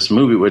premise of this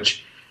movie,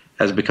 which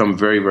has become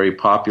very, very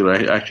popular.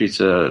 Actually, it's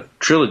a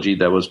trilogy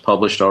that was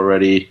published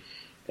already,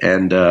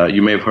 and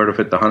you may have heard of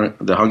it,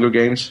 The Hunger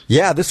Games.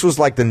 Yeah, this was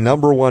like the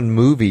 #1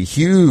 movie,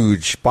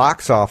 huge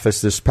box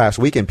office this past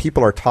weekend.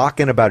 People are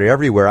talking about it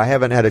everywhere. I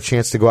haven't had a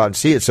chance to go out and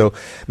see it, so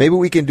maybe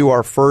we can do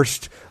our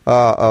first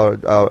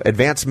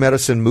advanced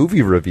medicine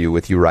movie review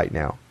with you right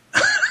now.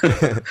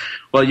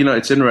 Well,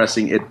 it's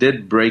interesting. It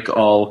did break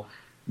all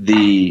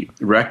the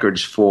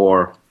records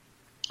for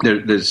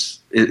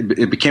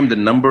it became the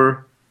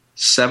number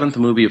 7th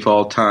movie of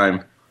all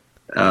time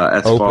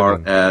as Opening.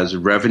 far as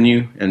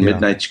revenue and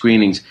midnight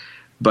screenings,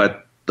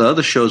 but the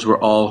other shows were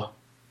all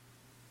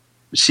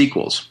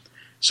sequels.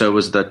 So it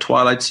was the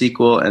Twilight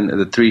sequel and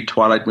the 3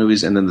 Twilight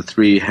movies and then the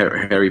 3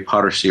 Harry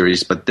Potter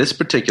series. But this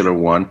particular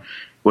one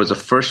was the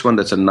first one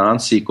that's a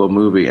non-sequel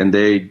movie, and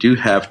they do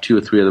have 2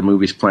 or 3 other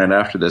movies planned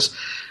after this.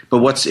 But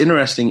what's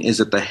interesting is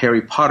that the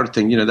Harry Potter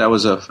thing, that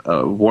was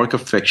a work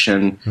of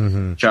fiction,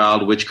 Mm-hmm.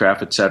 child,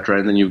 witchcraft, etc.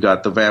 And then you've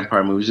got the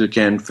vampire movies,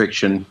 again,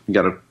 fiction. You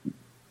got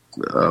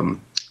a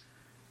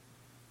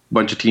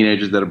bunch of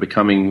teenagers that are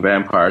becoming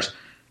vampires.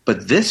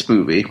 But this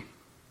movie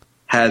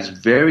has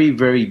very,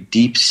 very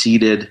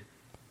deep-seated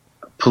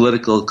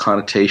political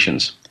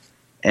connotations.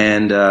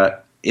 And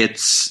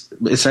it's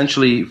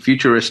essentially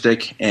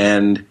futuristic,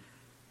 and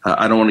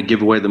I don't want to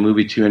give away the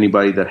movie to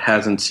anybody that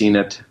hasn't seen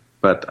it,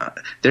 but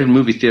there are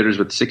movie theaters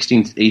with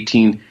 16,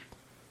 18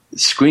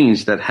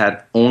 screens that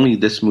had only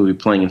this movie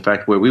playing. In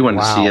fact, where we went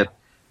to see it,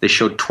 they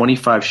showed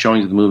 25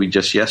 showings of the movie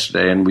just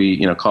yesterday, and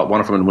we caught one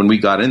of them. And when we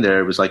got in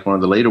there, it was like one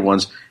of the later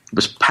ones. It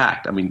was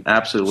packed. I mean,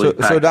 absolutely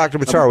packed. So, Dr.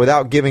 Buttar,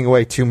 without giving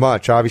away too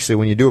much, obviously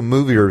when you do a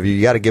movie review,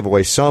 you got to give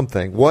away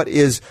something. What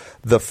is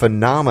the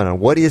phenomenon?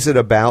 What is it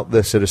about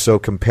this that is so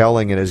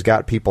compelling and has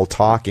got people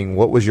talking?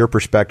 What was your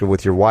perspective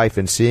with your wife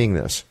in seeing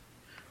this?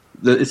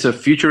 It's a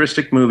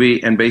futuristic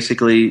movie, and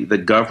basically the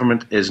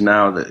government is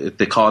now,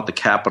 they call it the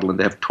capital, and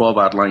they have 12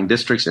 outlying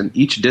districts, and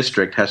each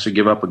district has to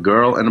give up a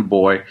girl and a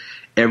boy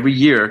every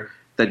year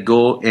that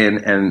go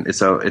in, and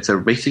it's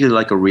basically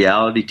like a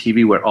reality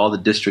TV where all the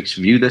districts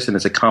view this, and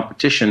it's a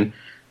competition.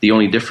 The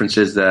only difference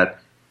is that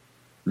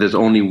there's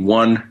only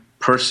one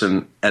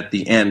person at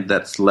the end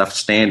that's left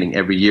standing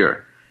every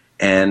year,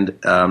 and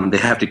they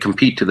have to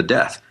compete to the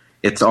death.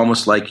 It's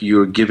almost like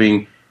you're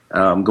giving,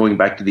 going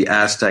back to the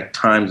Aztec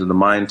times and the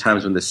Mayan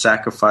times when they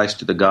sacrificed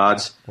to the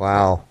gods.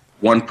 Wow.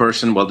 One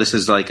person, well, this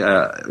is like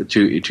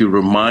to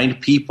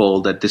remind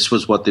people that this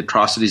was what the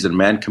atrocities that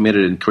man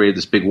committed and created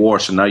this big war.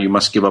 So now you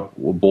must give up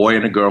a boy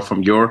and a girl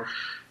from your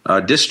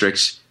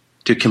districts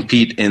to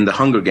compete in the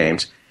Hunger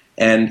Games.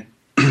 And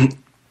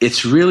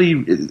it's really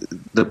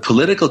the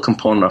political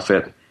component of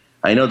it.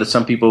 I know that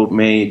some people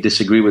may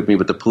disagree with me,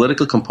 but the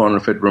political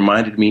component of it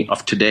reminded me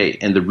of today.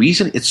 And the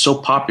reason it's so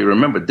popular,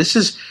 remember, this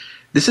is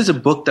a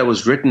book that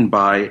was written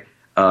by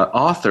an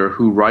author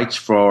who writes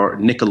for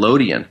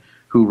Nickelodeon,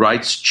 who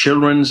writes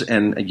children's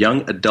and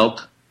young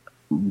adult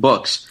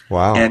books.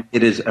 Wow. And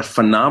it is a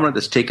phenomenon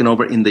that's taken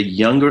over in the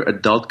younger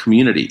adult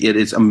community. It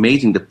is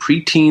amazing. The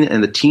preteen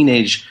and the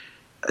teenage,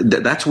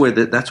 that's what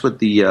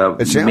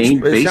the main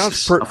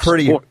basis of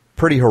sport.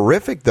 Pretty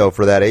horrific, though,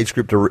 for that age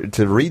group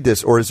to read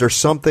this. Or is there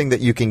something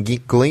that you can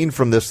glean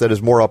from this that is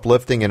more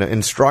uplifting and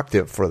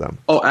instructive for them?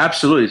 Oh,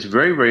 absolutely. It's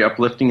very, very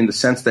uplifting in the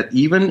sense that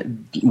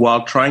even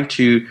while trying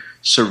to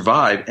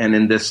survive and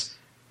in this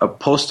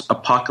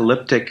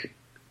post-apocalyptic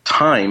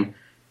time,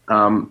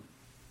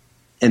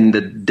 in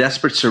the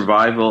desperate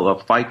survival,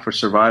 a fight for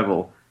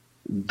survival,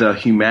 the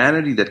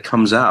humanity that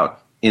comes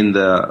out in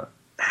the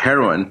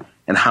heroine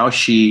and how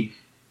she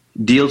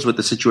deals with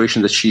the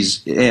situation that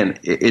she's in,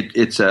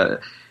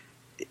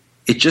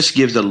 it just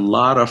gives a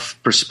lot of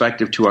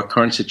perspective to our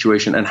current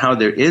situation and how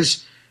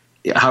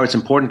it's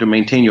important to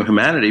maintain your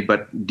humanity,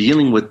 but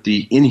dealing with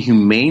the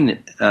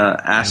inhumane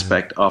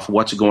aspect of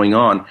what's going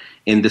on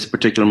in this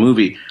particular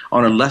movie.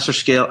 On a lesser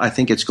scale, I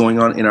think it's going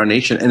on in our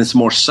nation, and it's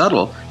more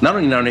subtle, not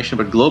only in our nation,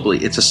 but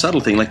globally. It's a subtle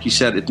thing. Like you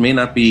said, it may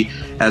not be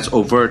as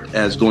overt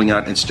as going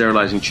out and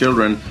sterilizing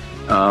children,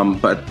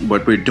 but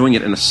we're doing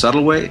it in a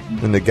subtle way.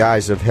 In the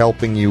guise of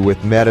helping you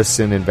with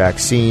medicine and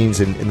vaccines,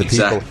 and the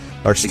people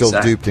are still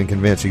duped and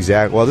convinced.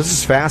 Exactly. Well, this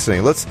is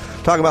fascinating. Let's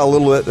talk about a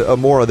little bit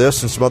more of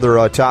this and some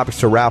other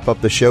topics to wrap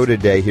up the show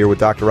today here with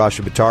Dr.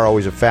 Rashid Buttar.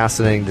 Always a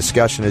fascinating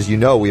discussion. As you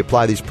know, we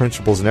apply these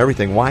principles and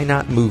everything. Why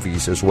not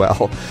movies as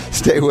well?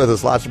 Stay with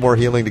us. Lots more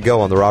healing to go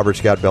on the Robert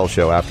Scott Bell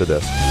Show after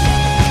this.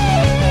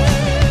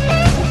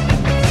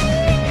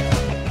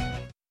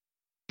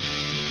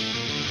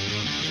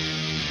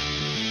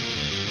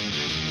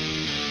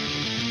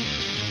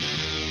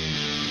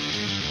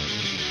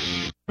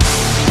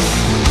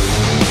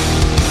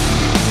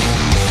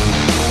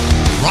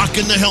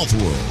 In the health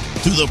world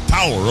through the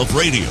power of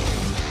radio.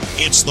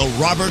 It's the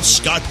Robert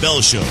Scott Bell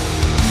Show.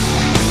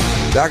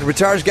 Dr.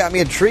 Buttar's got me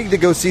intrigued to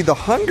go see The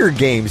Hunger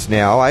Games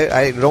now.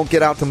 I don't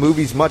get out to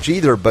movies much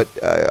either, but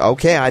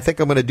okay, I think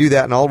I'm going to do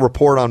that, and I'll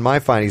report on my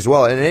findings as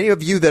well. And any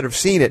of you that have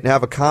seen it and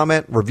have a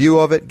comment, review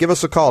of it, give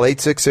us a call,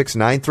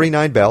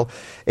 866-939-BELL,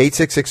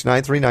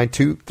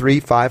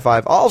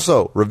 866-939-2355.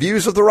 Also,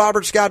 reviews of The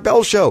Robert Scott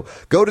Bell Show.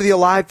 Go to the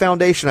Alive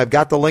Foundation. I've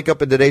got the link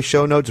up in today's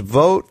show notes.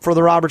 Vote for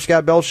The Robert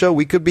Scott Bell Show.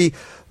 We could be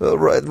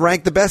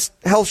ranked the best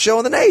health show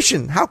in the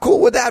nation. How cool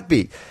would that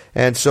be?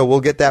 And so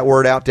we'll get that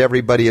word out to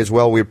everybody as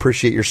well. We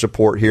appreciate your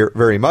support here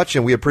very much,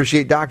 and we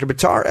appreciate Dr.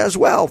 Buttar as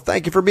well.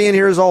 Thank you for being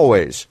here as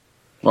always.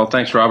 Well,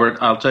 thanks, Robert.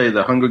 I'll tell you,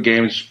 the Hunger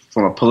Games,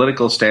 from a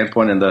political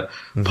standpoint and the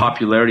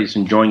popularity it's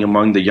enjoying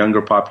among the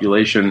younger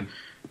population,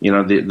 you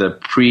know, the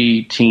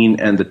pre-teen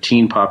and the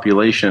teen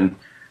population,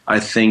 I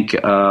think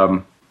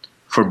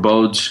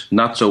forebodes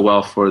not so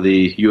well for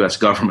the U.S.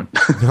 government.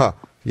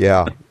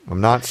 Yeah. I'm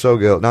not so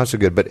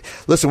good. But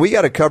listen, we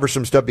got to cover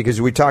some stuff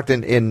because we talked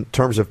in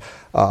terms of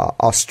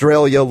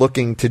Australia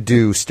looking to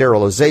do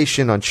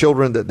sterilization on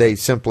children that they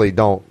simply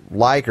don't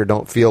like or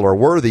don't feel are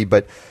worthy.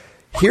 But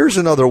here's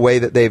another way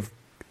that they've,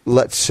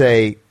 let's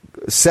say,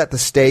 set the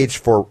stage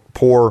for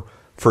poor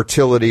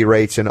fertility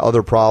rates and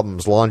other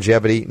problems.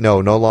 Longevity, no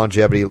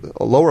longevity,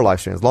 lower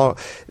lifespans.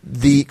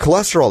 The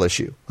cholesterol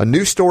issue, a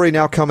new story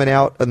now coming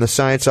out in the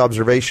science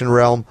observation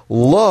realm,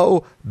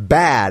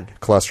 bad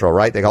cholesterol,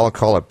 right? They all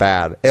call it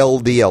bad,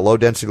 LDL, low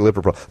density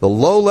lipoprotein. The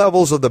low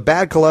levels of the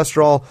bad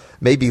cholesterol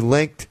may be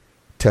linked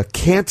to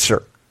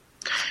cancer.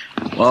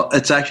 Well,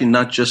 it's actually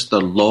not just the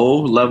low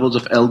levels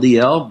of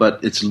LDL,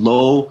 but it's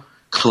low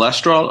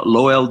cholesterol,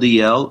 low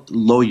LDL,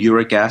 low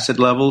uric acid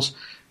levels.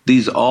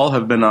 These all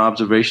have been an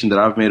observation that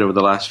I've made over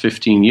the last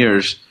 15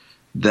 years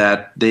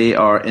that they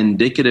are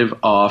indicative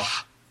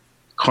of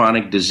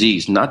chronic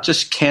disease, not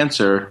just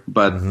cancer,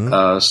 but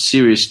a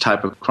serious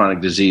type of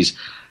chronic disease.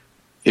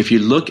 If you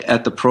look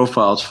at the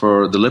profiles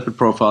for the lipid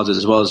profiles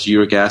as well as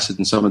uric acid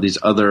and some of these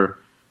other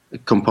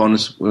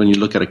components, when you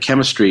look at a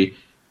chemistry,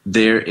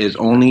 there is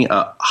only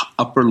an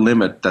upper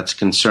limit that's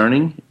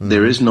concerning.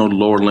 There is no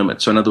lower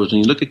limit. So in other words,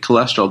 when you look at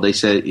cholesterol, they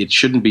say it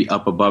shouldn't be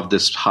up above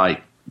this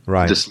height.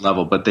 Right. This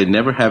level, but they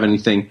never have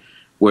anything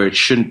where it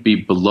shouldn't be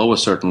below a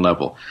certain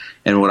level.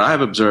 And what I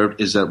have observed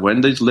is that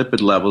when these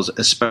lipid levels,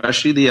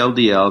 especially the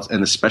LDLs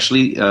and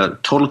especially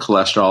total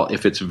cholesterol,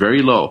 if it's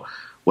very low,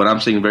 what I'm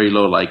saying very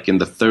low, like in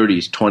the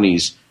 30s,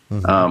 20s,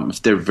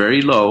 if they're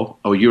very low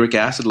or uric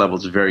acid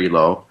levels very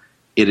low,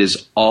 it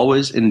is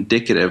always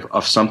indicative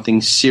of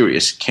something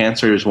serious.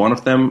 Cancer is one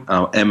of them,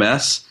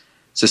 MS,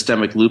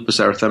 systemic lupus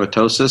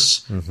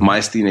erythematosus,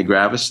 myasthenia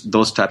gravis,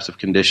 those types of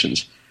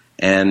conditions.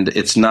 And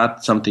it's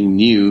not something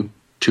new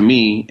to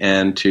me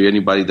and to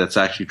anybody that's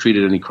actually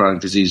treated any chronic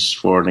disease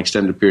for an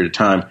extended period of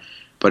time.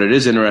 But it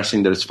is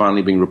interesting that it's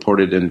finally being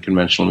reported in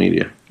conventional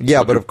media.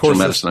 Yeah, but of course,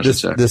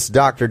 this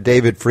Dr.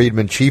 David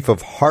Friedman, chief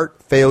of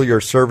heart failure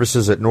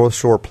services at North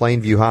Shore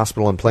Plainview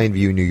Hospital in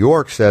Plainview, New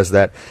York, says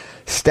that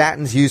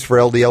statins used for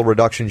LDL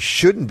reduction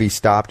shouldn't be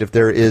stopped if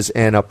there is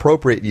an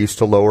appropriate use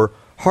to lower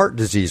heart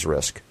disease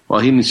risk.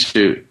 Well, he needs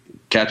to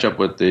catch up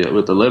with the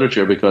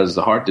literature because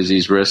the heart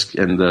disease risk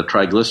and the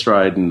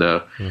triglyceride and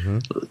the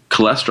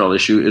cholesterol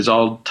issue is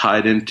all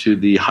tied into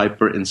the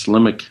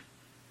hyperinsulinic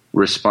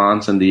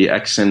response and the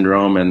X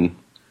syndrome. And,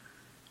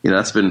 you know,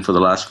 that's been for the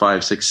last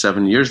 5, 6,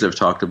 7 years they've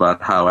talked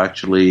about how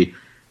actually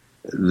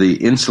the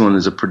insulin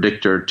is a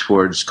predictor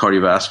towards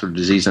cardiovascular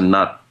disease and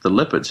not the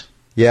lipids.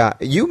 Yeah,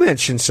 you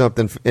mentioned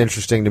something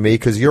interesting to me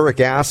because uric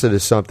acid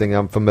is something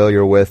I'm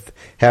familiar with,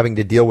 having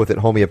to deal with it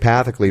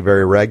homeopathically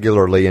very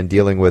regularly and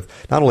dealing with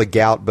not only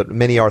gout but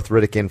many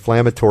arthritic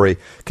inflammatory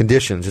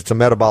conditions. It's a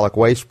metabolic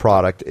waste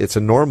product. It's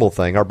a normal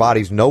thing. Our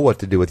bodies know what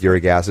to do with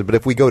uric acid, but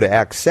if we go to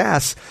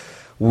excess,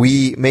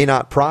 we may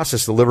not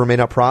process, the liver may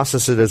not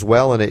process it as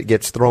well, and it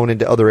gets thrown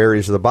into other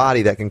areas of the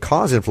body that can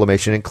cause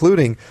inflammation,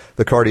 including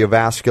the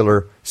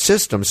cardiovascular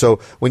system. So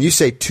when you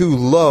say too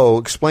low,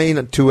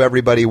 explain to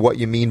everybody what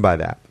you mean by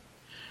that.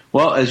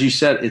 Well, as you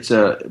said, it's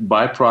a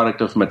byproduct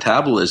of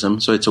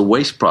metabolism, so it's a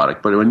waste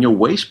product. But when your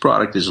waste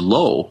product is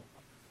low,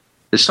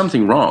 there's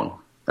something wrong.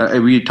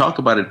 We talk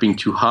about it being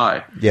too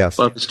high. Yes.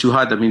 Well, if it's too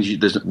high, that means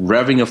there's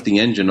revving of the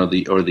engine or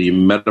the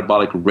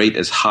metabolic rate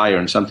is higher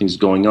and something's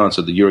going on,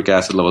 so the uric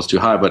acid level is too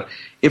high. But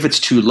if it's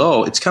too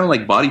low, it's kind of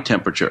like body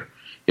temperature.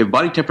 If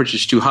body temperature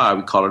is too high,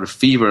 we call it a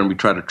fever and we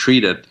try to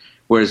treat it,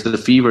 whereas the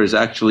fever is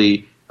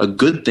actually a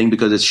good thing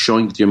because it's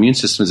showing that your immune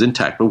system is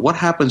intact. But what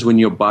happens when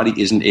your body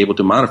isn't able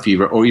to mount a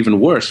fever, or even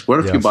worse,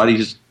 what if your body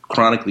is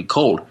chronically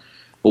cold?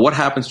 Well, what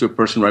happens to a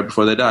person right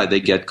before they die?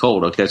 They get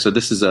cold. Okay, so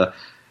this is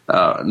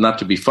not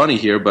to be funny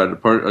here,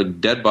 but a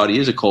dead body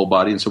is a cold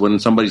body, and so when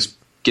somebody's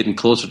getting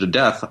closer to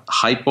death,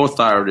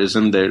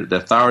 hypothyroidism,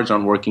 their thyroids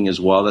aren't working as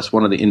well. That's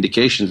one of the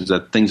indications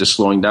that things are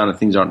slowing down and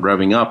things aren't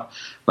revving up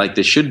like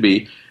they should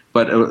be.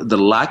 But the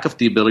lack of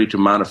the ability to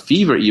mount a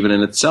fever even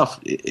in itself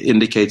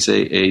indicates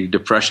a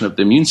depression of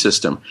the immune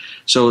system.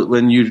 So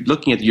when you're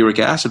looking at uric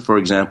acid, for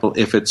example,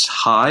 if it's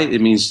high,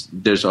 it means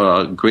there's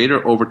a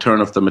greater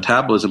overturn of the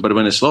metabolism. But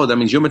when it's low, that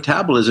means your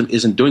metabolism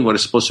isn't doing what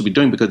it's supposed to be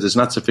doing because there's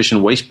not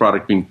sufficient waste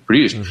product being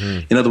produced.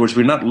 In other words,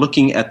 we're not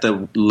looking at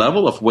the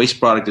level of waste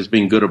product as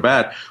being good or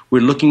bad.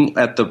 We're looking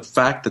at the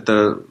fact that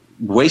the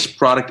waste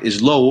product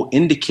is low,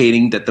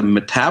 indicating that the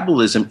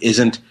metabolism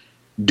isn't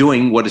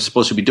doing what it's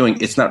supposed to be doing.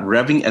 It's not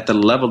revving at the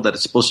level that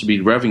it's supposed to be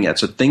revving at.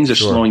 So things are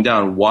slowing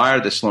down. Why are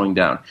they slowing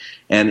down?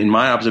 And in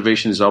my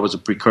observation, it's always a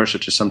precursor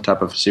to some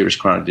type of serious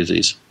chronic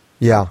disease.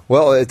 Yeah,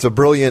 well, it's a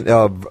brilliant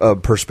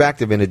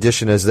perspective. In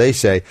addition, as they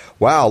say,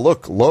 wow,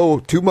 look,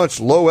 too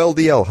much low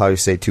LDL. How do you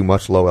say too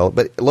much low LDL?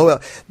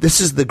 But this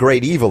is the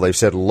great evil. They've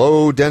said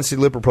low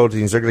density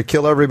lipoproteins. They're going to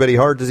kill everybody.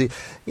 Heart disease.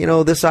 You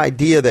know, this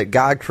idea that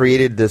God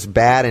created this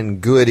bad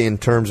and good in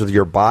terms of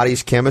your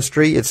body's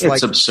chemistry. It's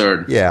like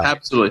absurd. Yeah,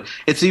 absolutely.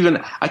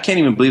 I can't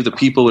even believe that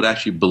people would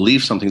actually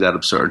believe something that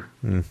absurd.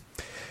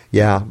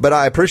 Yeah, but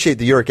I appreciate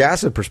the uric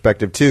acid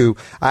perspective too.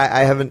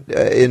 I haven't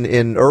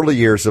in early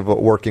years of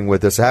working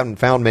with this, I haven't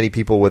found many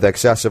people with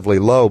excessively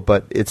low,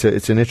 but it's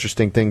an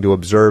interesting thing to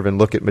observe and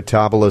look at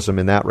metabolism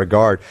in that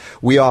regard.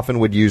 We often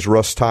would use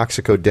Rhus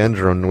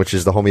toxicodendron, which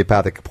is the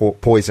homeopathic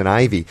poison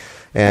ivy,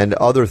 and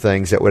other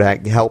things that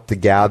would help to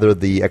gather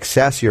the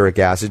excess uric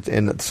acid,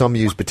 and some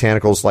use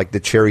botanicals like the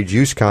cherry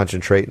juice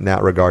concentrate in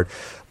that regard.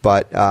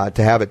 But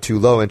to have it too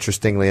low,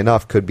 interestingly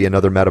enough, could be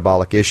another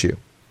metabolic issue.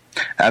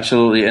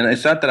 Absolutely. And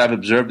it's not that I've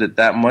observed it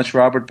that much,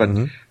 Robert, but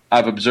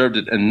I've observed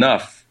it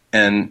enough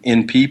and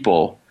in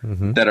people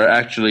that are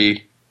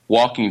actually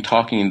walking,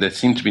 talking, that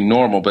seem to be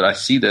normal. But I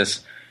see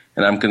this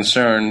and I'm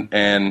concerned.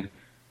 And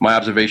my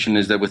observation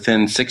is that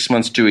within 6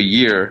 months to a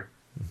year,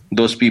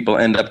 those people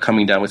end up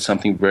coming down with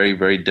something very,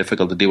 very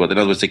difficult to deal with. In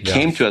other words, they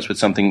came to us with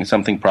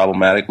something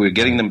problematic. We're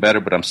getting them better,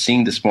 but I'm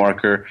seeing this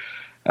marker.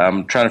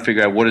 I'm trying to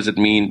figure out what does it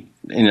mean.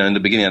 You know, in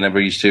the beginning, I never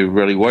used to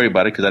really worry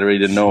about it because I really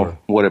didn't know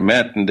what it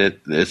meant, and that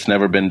it's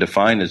never been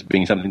defined as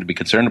being something to be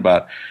concerned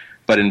about.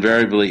 But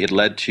invariably, it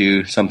led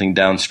to something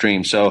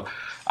downstream. So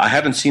I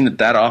haven't seen it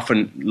that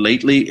often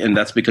lately, and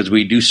that's because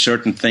we do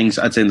certain things.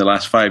 I'd say in the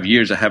last 5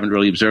 years, I haven't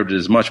really observed it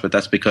as much, but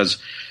that's because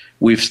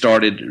we've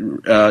started,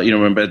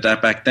 remember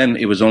that back then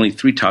it was only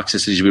 3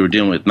 toxicities we were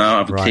dealing with. Now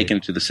I've taken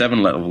it to the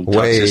 7 level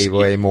toxicity.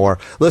 Way more.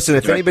 Listen,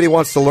 if anybody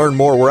wants to learn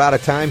more, we're out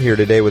of time here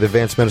today with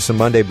Advanced Medicine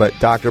Monday, but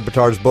Dr.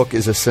 Buttar's book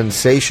is a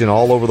sensation,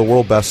 all over the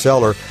world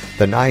bestseller,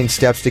 The 9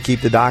 Steps to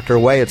Keep the Doctor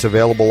Away. It's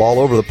available all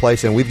over the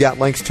place, and we've got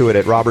links to it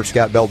at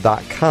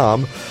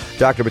robertscottbell.com.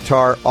 Dr.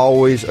 Buttar,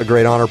 always a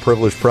great honor,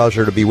 privilege,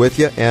 pleasure to be with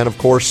you. And, of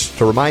course,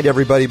 to remind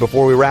everybody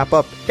before we wrap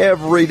up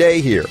every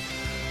day here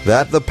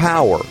that the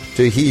power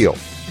to heal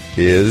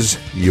is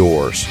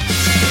yours.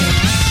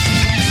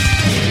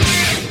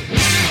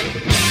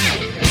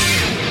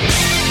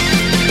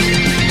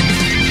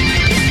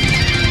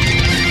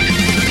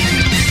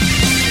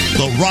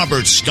 The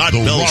Robert Scott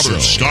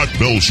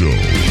Bell Show.